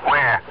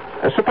 Where?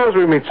 I suppose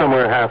we meet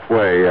somewhere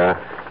halfway.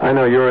 I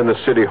know you're in the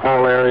City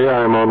Hall area.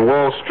 I'm on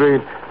Wall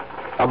Street.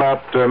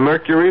 About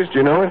Mercury's, do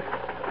you know it?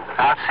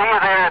 I'll see you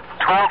there at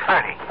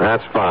 12:30.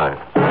 That's fine.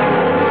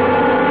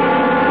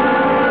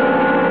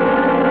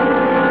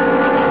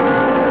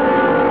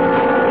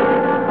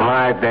 All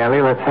right,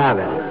 Bailey, let's have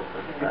it.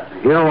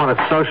 You don't want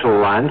a social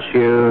lunch.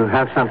 You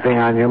have something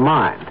on your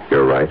mind.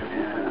 You're right.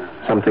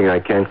 Something I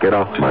can't get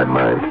off my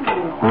mind.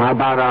 How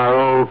about our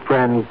old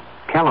friend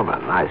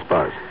Kellerman, I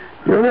suppose?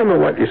 You remember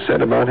what you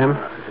said about him?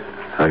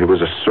 How he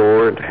was a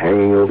sword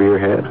hanging over your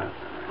head?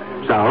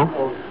 So?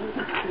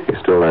 He's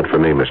still that for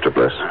me, Mr.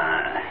 Bliss.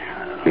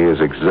 He is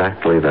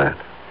exactly that.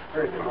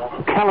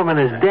 Kellerman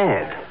is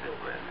dead.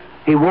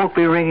 He won't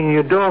be ringing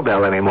your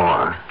doorbell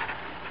anymore.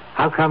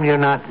 How come you're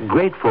not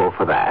grateful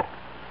for that?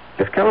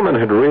 If Kellerman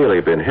had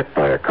really been hit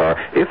by a car,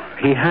 if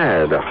he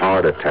had a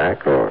heart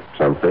attack or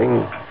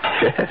something,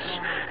 yes,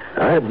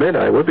 I admit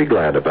I would be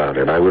glad about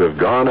it. I would have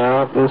gone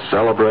out and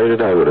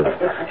celebrated. I would have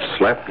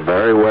slept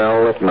very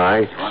well at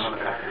night.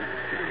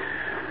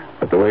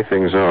 But the way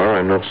things are,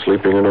 I'm not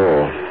sleeping at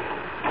all.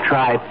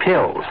 Try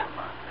pills.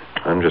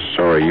 I'm just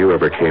sorry you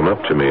ever came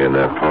up to me in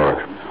that park.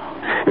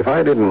 If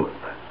I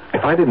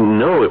didn't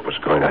know it was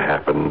going to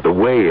happen the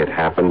way it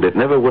happened, it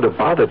never would have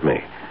bothered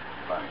me.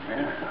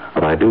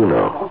 But I do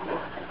know.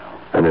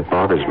 And it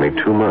bothers me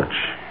too much.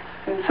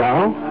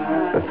 So?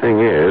 The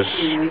thing is,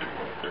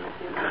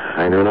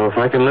 I don't know if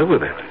I can live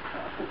with it.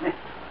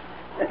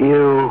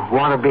 You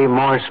want to be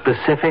more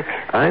specific?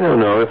 I don't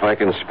know if I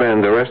can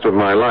spend the rest of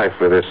my life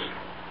with this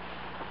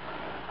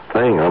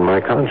thing on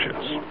my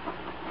conscience.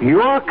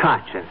 Your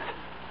conscience?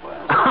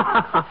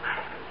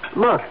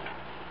 Look,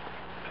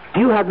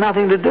 you had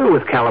nothing to do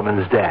with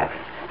Kellerman's death.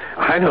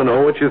 I don't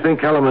know what you think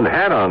Kellerman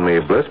had on me,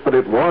 Bliss, but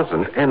it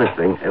wasn't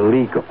anything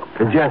illegal.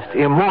 Just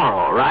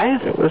immoral,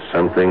 right? It was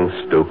something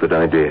stupid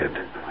I did.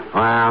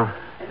 Well,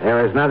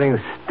 there was nothing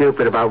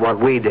stupid about what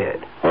we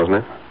did. Wasn't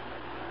it?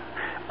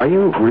 Are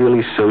you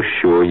really so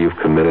sure you've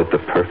committed the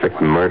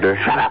perfect murder?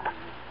 Shut up.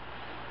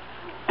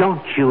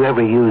 Don't you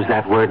ever use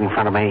that word in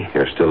front of me.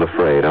 You're still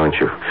afraid, aren't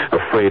you?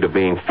 Afraid of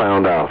being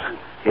found out.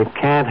 It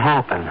can't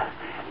happen.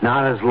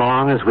 Not as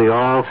long as we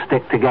all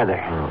stick together.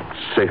 Oh,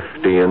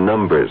 safety in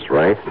numbers,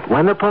 right?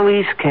 When the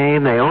police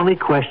came, they only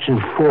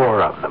questioned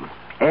 4 of them.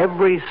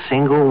 Every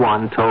single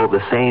one told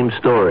the same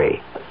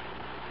story.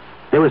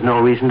 There was no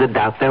reason to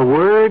doubt their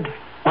word.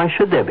 Why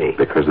should there be?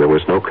 Because there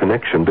was no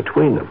connection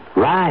between them.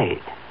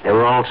 Right. They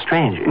were all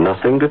strangers.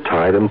 Nothing to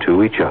tie them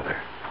to each other.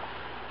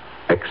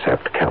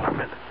 Except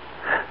Kellerman.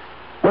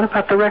 What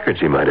about the records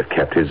he might have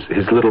kept?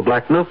 His little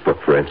black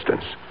notebook, for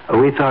instance.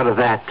 We thought of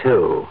that,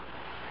 too.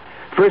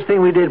 First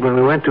thing we did when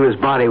we went to his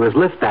body was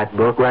lift that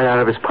book right out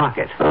of his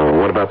pocket. Oh,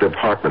 what about the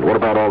apartment? What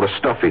about all the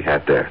stuff he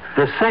had there?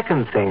 The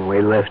second thing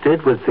we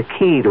lifted was the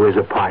key to his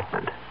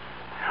apartment.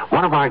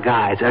 One of our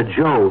guys,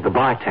 Joe, the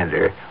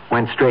bartender,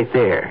 went straight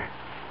there.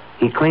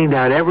 He cleaned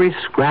out every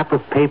scrap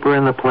of paper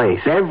in the place,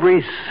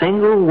 every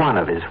single one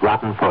of his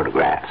rotten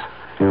photographs.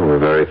 You were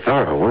very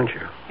thorough, weren't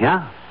you?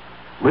 Yeah.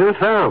 We were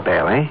thorough,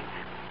 Bailey.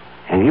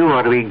 And you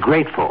ought to be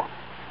grateful,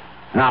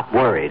 not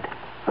worried.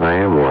 I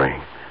am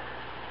worrying.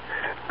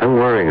 I'm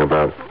worrying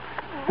about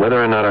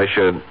whether or not I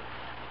should...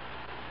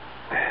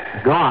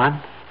 Go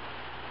on.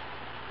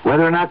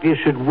 Whether or not you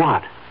should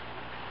what?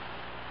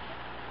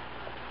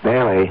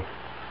 Bailey,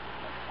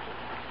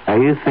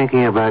 are you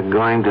thinking about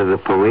going to the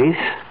police?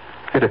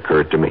 It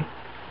occurred to me.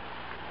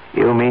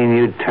 You mean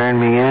you'd turn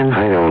me in?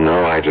 I don't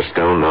know. I just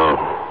don't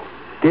know.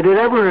 Did it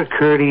ever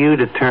occur to you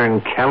to turn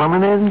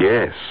Kellerman in?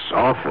 Yes,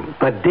 often.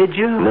 But did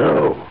you?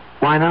 No.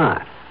 Why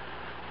not?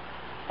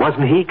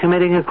 Wasn't he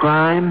committing a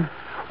crime?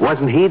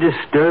 Wasn't he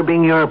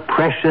disturbing your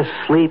precious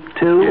sleep,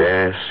 too?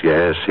 Yes,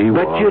 he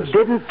was. But you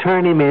didn't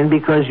turn him in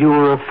because you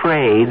were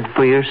afraid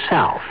for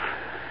yourself.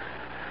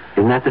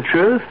 Isn't that the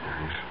truth?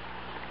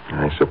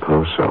 I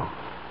suppose so.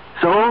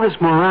 So all this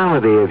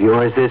morality of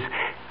yours, this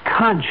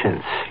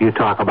conscience you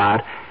talk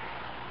about,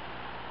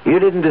 you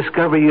didn't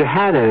discover you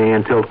had any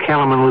until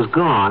Kellerman was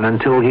gone,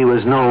 until he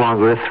was no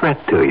longer a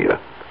threat to you.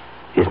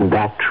 Isn't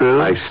that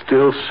true? I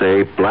still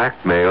say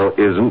blackmail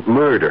isn't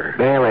murder.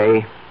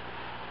 Bailey,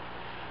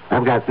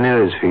 I've got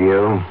news for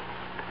you.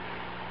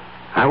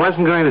 I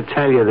wasn't going to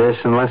tell you this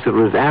unless it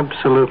was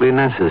absolutely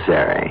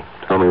necessary.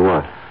 Tell me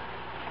what?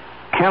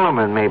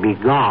 Kellerman may be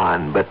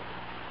gone, but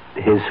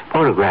his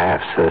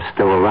photographs are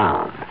still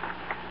around.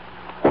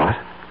 What?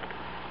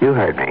 You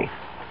heard me.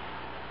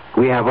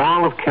 We have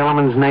all of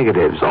Kellerman's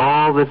negatives,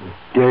 all the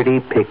dirty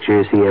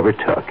pictures he ever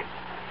took.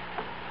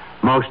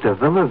 Most of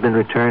them have been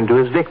returned to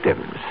his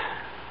victims.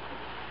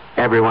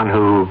 Everyone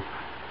who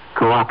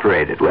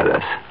cooperated with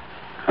us.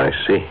 I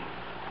see.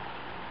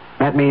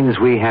 That means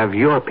we have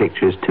your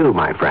pictures, too,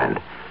 my friend.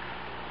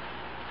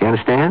 You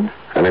understand?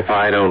 And if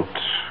I don't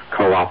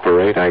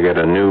cooperate, I get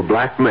a new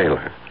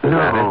blackmailer.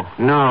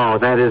 No,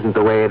 that isn't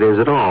the way it is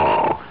at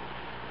all.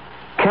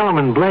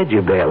 Kellerman bled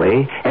you,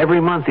 Bailey. Every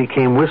month he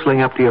came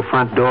whistling up to your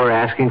front door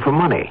asking for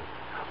money.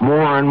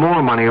 More and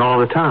more money all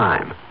the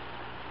time.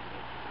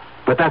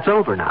 But that's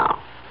over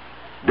now.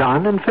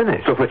 Done and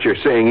finished. So what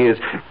you're saying is,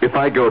 if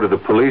I go to the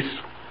police,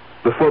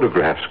 the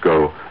photographs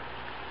go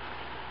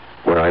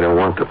where I don't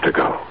want them to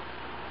go.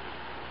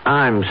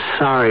 I'm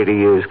sorry to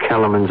use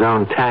Kellerman's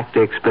own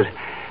tactics, but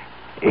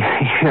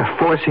you're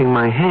forcing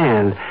my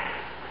hand.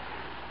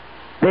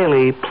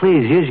 Bailey,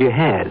 please use your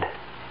head.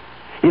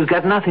 You've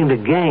got nothing to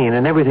gain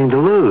and everything to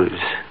lose.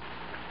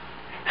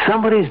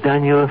 Somebody's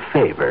done you a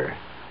favor.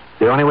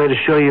 The only way to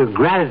show your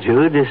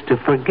gratitude is to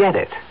forget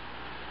it.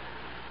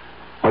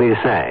 What do you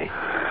say?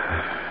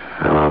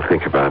 Well, I'll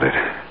think about it.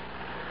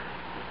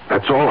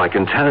 That's all I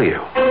can tell you.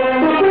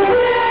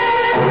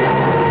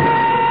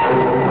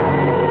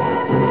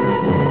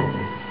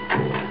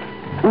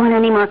 Want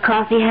any more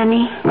coffee,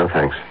 honey? No,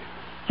 thanks.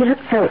 You look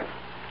so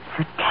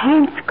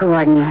tense,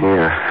 Gordon.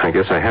 Yeah, I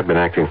guess I have been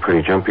acting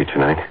pretty jumpy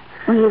tonight.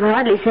 Well, you've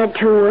hardly said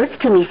 2 words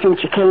to me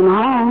since you came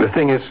home. The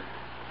thing is,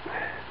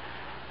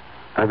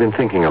 I've been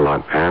thinking a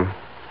lot, Pam.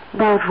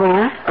 About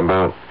what?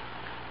 About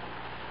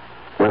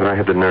whether I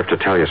had the nerve to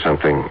tell you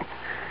something.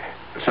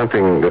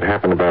 Something that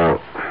happened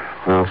about,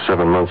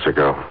 7 months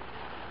ago.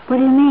 What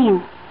do you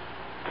mean?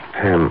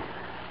 Pam,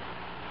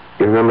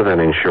 you remember that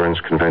insurance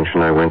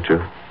convention I went to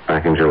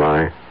back in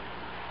July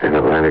in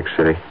Atlantic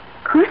City?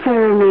 Of course I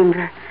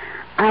remember.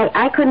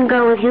 I couldn't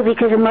go with you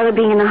because of Mother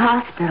being in the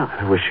hospital.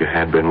 I wish you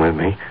had been with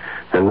me.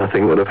 Then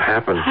nothing would have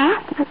happened.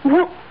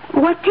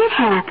 What did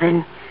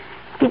happen?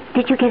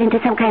 Did you get into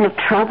some kind of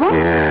trouble?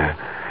 Yeah,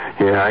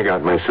 I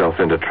got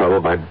myself into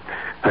trouble by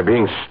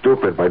being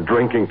stupid, by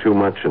drinking too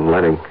much and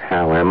letting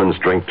Hal Emmons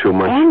drink too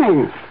much.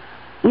 Emmons?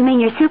 You mean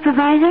your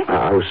supervisor?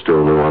 I was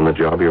still new on the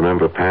job. You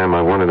remember, Pam?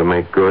 I wanted to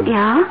make good.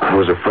 Yeah? I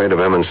was afraid of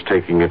Emmons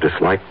taking a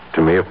dislike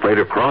to me, afraid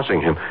of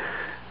crossing him.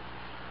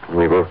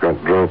 We both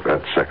got drunk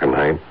that second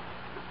night.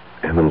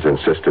 Emmons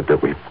insisted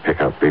that we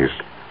pick up these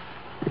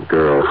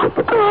girls.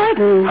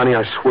 Gordon. Honey,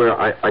 I swear,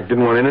 I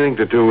didn't want anything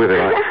to do with it.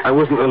 I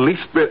wasn't the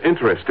least bit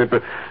interested,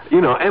 but,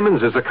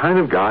 Emmons is the kind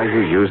of guy who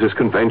uses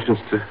conventions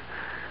to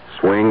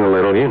swing a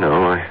little,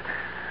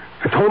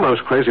 I told him I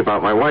was crazy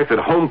about my wife, that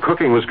home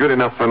cooking was good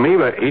enough for me,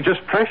 but he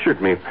just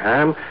pressured me,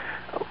 Pam.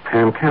 Oh,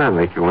 Pam, can I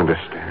make you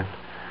understand?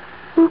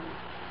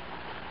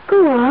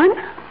 Go on.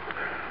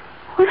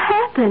 What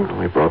happened?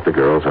 We brought the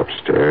girls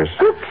upstairs.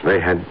 Oops. They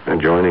had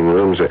adjoining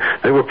rooms.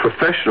 They were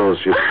professionals.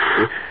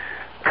 Gordon.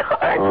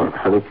 Oh,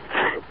 honey.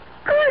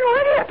 Gordon, why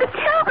do you have to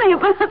tell me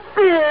about this?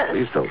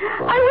 Please don't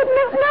cry. I wouldn't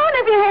have known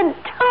if you hadn't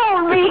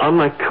told me. It's on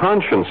my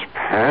conscience,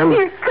 Pam.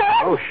 Your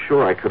conscience? Oh,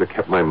 sure, I could have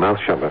kept my mouth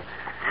shut. But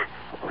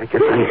I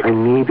guess I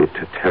needed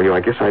to tell you.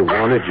 I guess I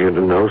wanted you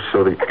to know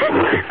so that you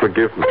could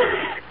forgive me.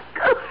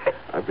 Gordon.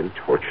 I've been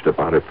tortured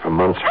about it for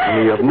months,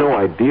 honey. You have no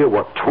idea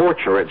what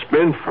torture it's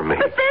been for me.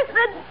 But that's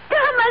the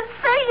dumbest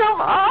thing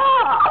of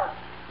all.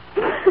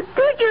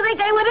 Don't you think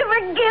I would have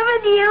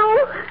forgiven you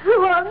a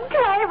long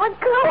time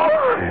ago?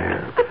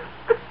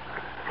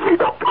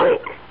 Oh,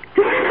 please.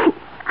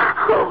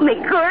 Hold me,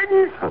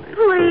 Gordon. Honey,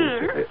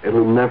 please.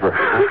 It'll never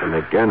happen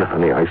again,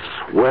 honey. I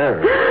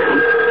swear.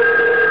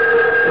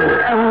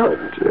 Oh,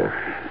 dear.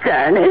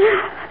 darn it.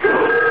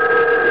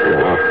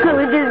 I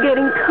was just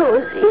getting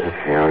cozy.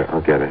 Okay,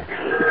 I'll get it.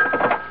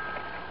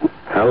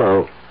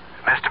 Hello.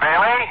 Mr.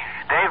 Bailey,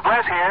 Dave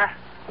Bliss here.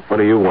 What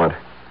do you want?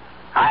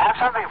 I have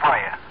something for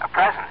you, a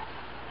present.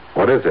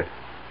 What is it?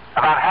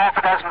 About half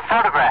a dozen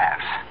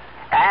photographs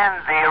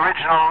and the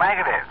original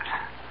negatives.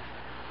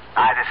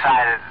 I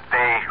decided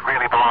they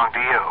really belonged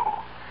to you.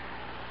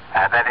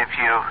 That if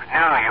you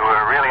knew you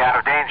were really out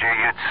of danger,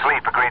 you'd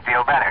sleep a great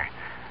deal better.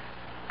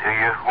 Do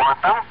you want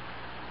them?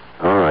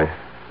 All right.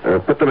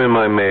 Put them in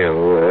my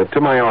mail, to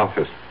my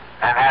office.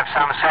 And have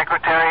some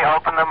secretary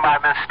open them by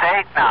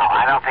mistake? No,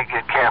 I don't think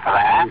you'd care for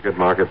that. You could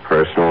mark it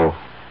personal.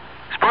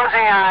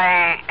 Supposing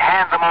I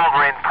hand them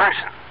over in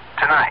person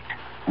tonight.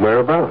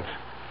 Whereabouts?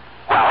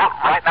 Well,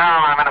 right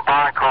now I'm in a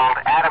bar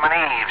called Adam and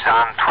Eve's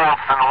on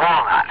 12th and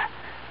Walnut.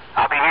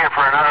 I'll be here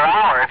for another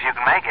hour if you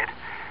can make it.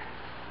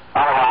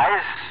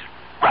 Otherwise,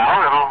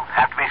 well, it'll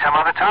have to be some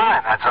other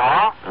time, that's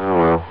all. Oh,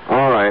 well.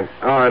 All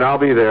right, I'll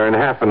be there in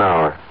half an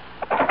hour.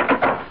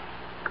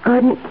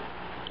 Gordon,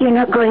 you're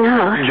not going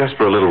out? Just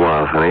for a little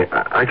while, honey.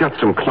 I got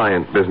some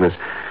client business.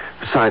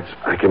 Besides,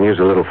 I can use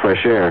a little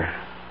fresh air.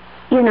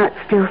 You're not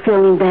still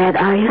feeling bad,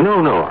 are you?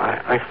 No,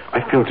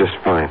 I feel just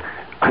fine.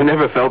 I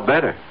never felt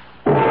better.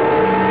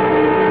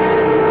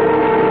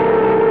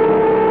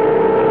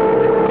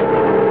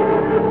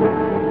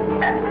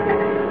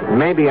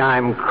 Maybe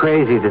I'm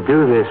crazy to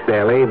do this,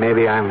 Bailey.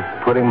 Maybe I'm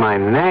putting my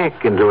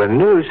neck into a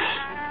noose,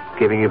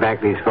 giving you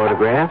back these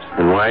photographs.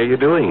 And why are you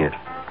doing it?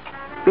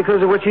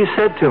 Because of what you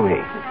said to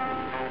me.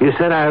 You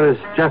said I was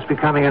just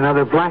becoming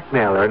another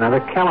blackmailer,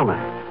 another Kellerman.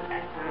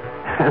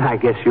 And I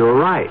guess you were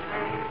right.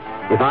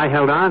 If I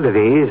held on to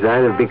these,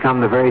 I'd have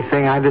become the very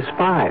thing I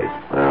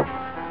despised. Well,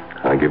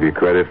 I give you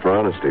credit for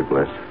honesty,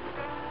 Bliss.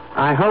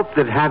 I hope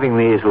that having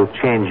these will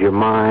change your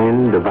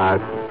mind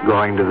about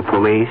going to the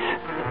police.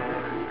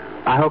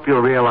 I hope you'll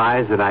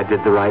realize that I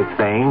did the right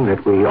thing,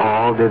 that we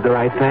all did the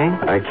right thing.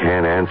 I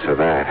can't answer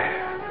that.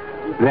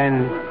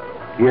 Then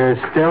you're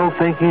still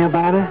thinking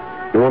about it?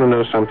 You want to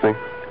know something?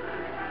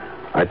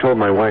 I told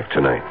my wife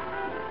tonight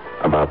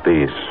about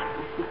these.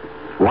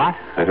 What?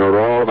 I told her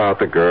all about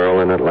the girl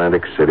in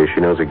Atlantic City.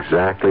 She knows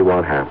exactly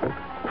what happened.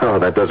 Oh,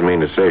 that doesn't mean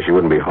to say she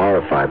wouldn't be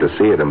horrified to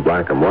see it in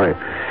black and white.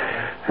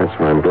 That's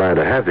why I'm glad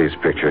to have these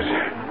pictures.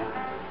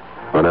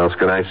 What else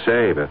can I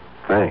say but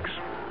thanks?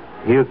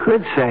 You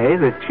could say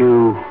that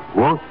you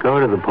won't go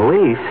to the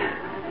police,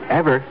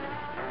 ever.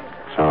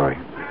 Sorry.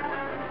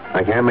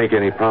 I can't make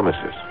any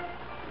promises.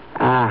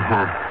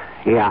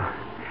 Yeah.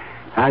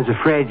 I was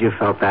afraid you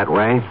felt that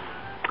way.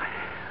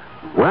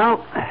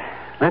 Well,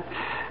 let's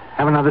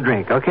have another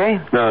drink, okay?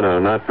 No,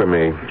 not for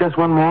me. Just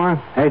one more.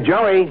 Hey,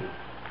 Joey.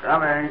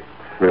 Coming.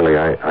 Really,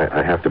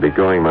 I have to be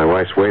going. My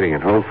wife's waiting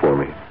at home for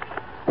me.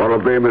 What'll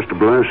it be, Mr.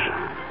 Bliss?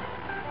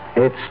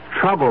 It's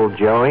trouble,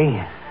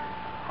 Joey.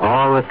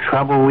 All the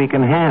trouble we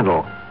can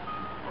handle.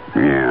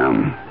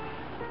 Yeah.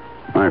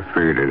 I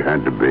figured it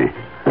had to be.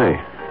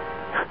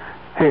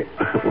 Hey,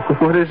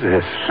 what is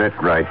this? Sit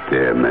right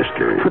there,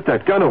 mister. Put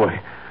that gun away.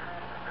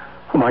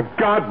 Oh, my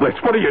God,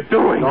 Blitz, what are you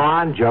doing? Go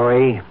on,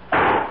 Joey.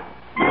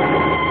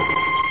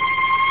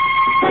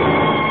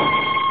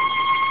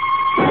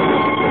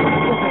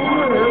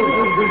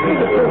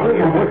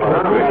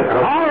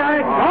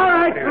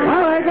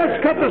 All right,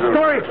 let's get the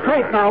story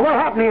straight now. What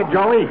happened here,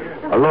 Joey?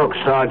 Look,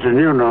 Sergeant,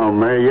 you know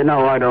me. You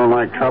know I don't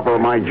like trouble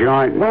with my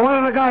joint. Well,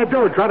 what did the guy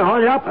do? Try to haul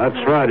you up? That's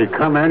right. He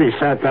come in, he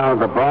sat down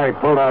at the bar, he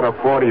pulled out a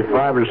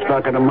 .45 and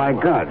stuck it in my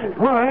gut.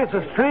 Well, that's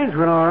a strange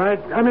one, all right.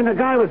 I mean, the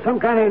guy was some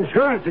kind of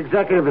insurance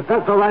executive. If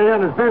that's all right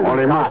on his business. Well,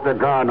 he must have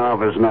gone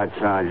off his nuts,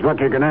 Sarge. Look,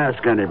 you can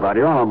ask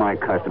anybody, all of my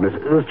customers.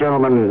 This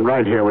gentleman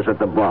right here was at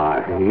the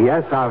bar.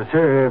 Yes,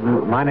 officer.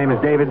 My name is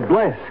David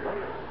Bliss.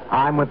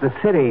 I'm with the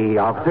city,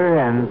 officer,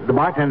 and the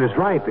bartender's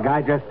right. The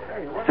guy just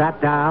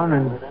sat down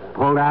and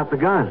pulled out the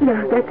gun.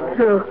 No, that's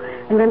true.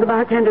 And then the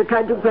bartender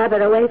tried to grab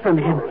it away from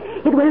him.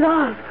 It went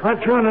off.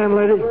 What's your name,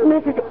 lady?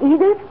 Mrs.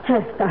 Edith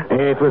Chester.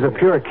 It was a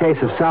pure case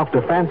of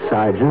self-defense,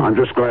 Sergeant. I'm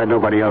just glad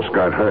nobody else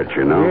got hurt,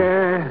 you know.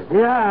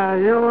 Yeah,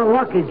 you were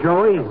lucky,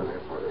 Joey.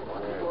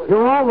 You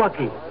were all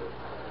lucky.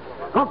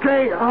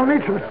 Okay, I'll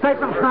need some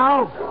statements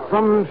now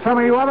from some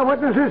of you other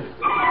witnesses.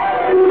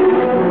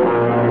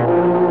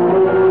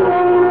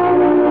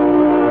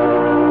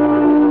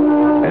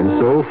 And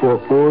so for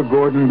poor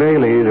Gordon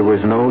Bailey, there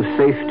was no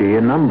safety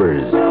in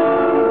numbers,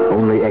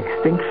 only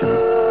extinction.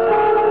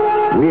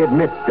 We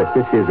admit that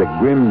this is a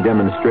grim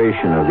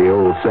demonstration of the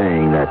old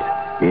saying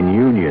that in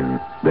union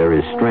there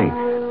is strength.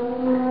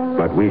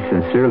 But we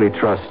sincerely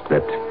trust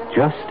that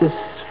justice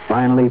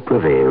finally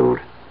prevailed.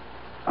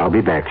 I'll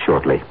be back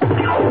shortly.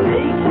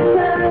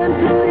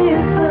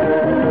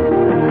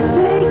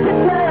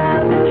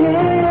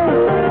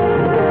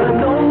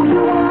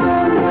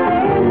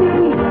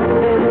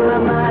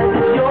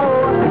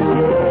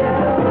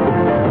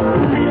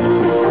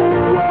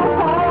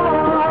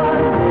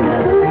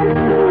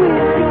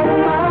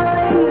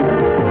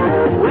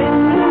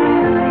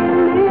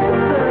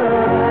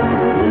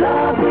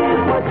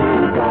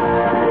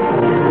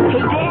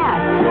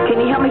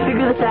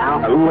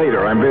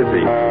 Later, I'm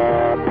busy.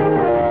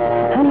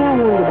 Honey, I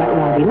know you about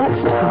Robbie. Let's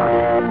talk.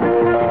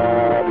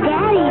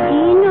 Daddy, do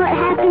you know what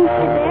happens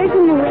to bears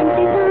in the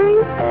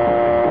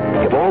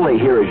wintertime? If all they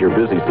hear is your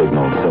busy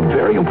signal, some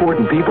very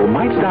important people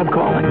might stop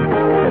calling.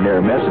 And there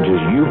are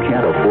messages you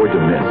can't afford to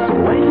miss.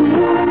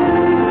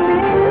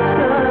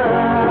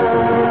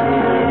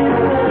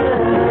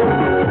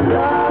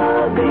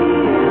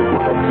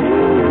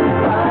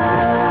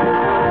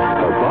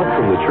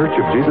 Church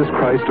of Jesus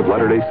Christ of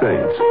Latter-day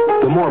Saints,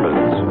 the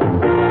Mormons.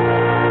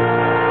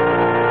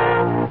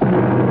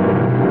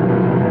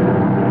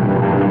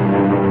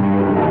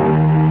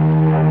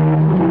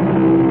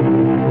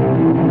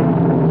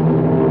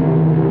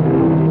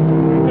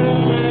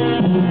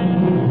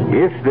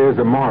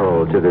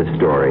 to this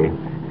story,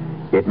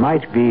 it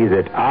might be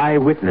that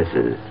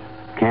eyewitnesses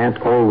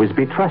can't always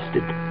be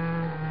trusted,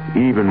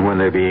 even when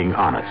they're being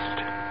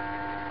honest.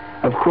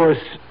 Of course,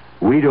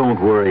 we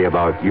don't worry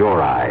about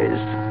your eyes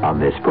on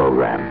this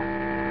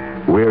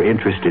program. We're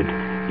interested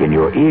in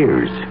your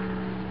ears,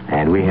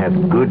 and we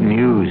have good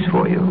news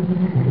for you.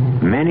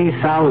 Many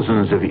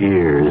thousands of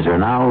ears are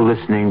now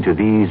listening to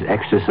these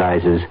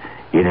exercises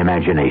in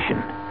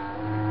imagination.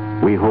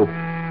 We hope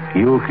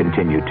you'll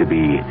continue to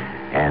be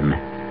an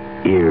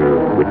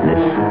ear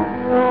witness.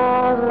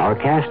 Our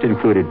cast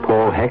included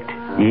Paul Hecht,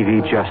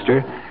 Evie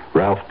Juster,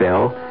 Ralph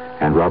Bell,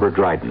 and Robert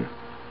Dryden.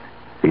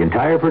 The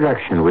entire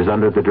production was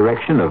under the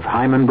direction of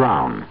Himan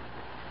Brown.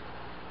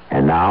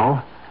 And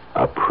now,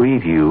 a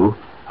preview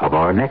of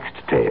our next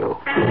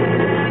tale.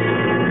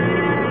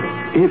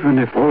 Even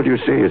if all you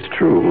say is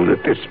true,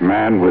 that this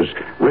man was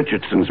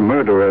Richardson's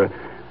murderer,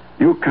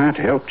 you can't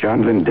help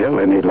John Lindell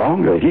any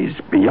longer. He's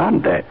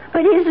beyond that.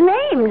 But his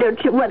name,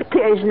 don't you want to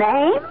clear his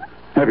name?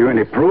 Have you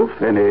any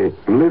proof? Any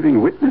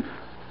living witness?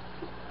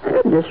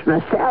 Just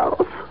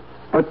myself.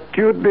 But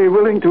you'd be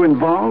willing to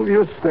involve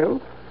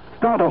yourself?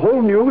 Start a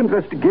whole new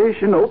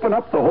investigation? Open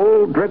up the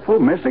whole dreadful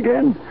mess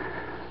again?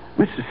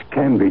 Mrs.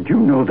 Canby, do you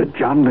know that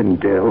John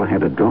Lindell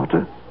had a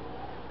daughter?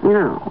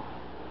 No.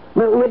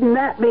 But wouldn't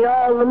that be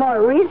all the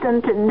more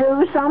reason to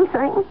do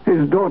something?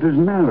 His daughter's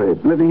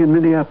married, living in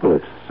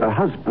Minneapolis, a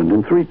husband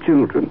and 3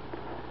 children.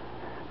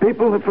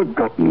 People have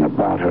forgotten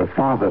about her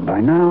father by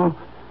now.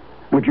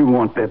 Would you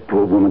want that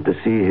poor woman to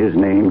see his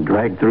name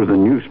dragged through the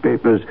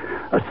newspapers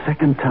a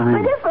second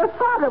time? But if her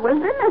father was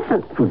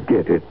innocent...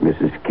 Forget it,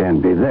 Mrs.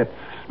 Canby. That's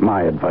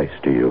my advice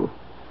to you.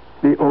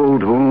 The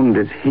old wound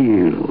is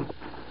healed.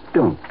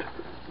 Don't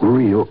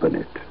reopen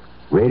it.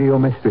 Radio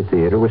Mystery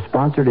Theater was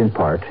sponsored in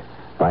part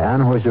by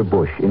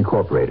Anheuser-Busch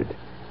Incorporated,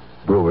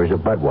 brewers of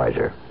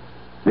Budweiser.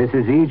 This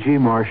is E.G.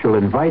 Marshall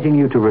inviting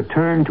you to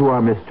return to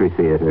our Mystery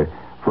Theater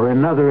for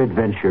another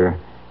adventure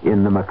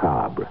in the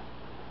macabre.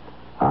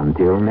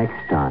 Until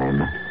next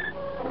time,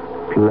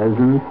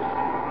 pleasant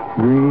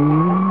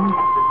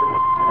dreams.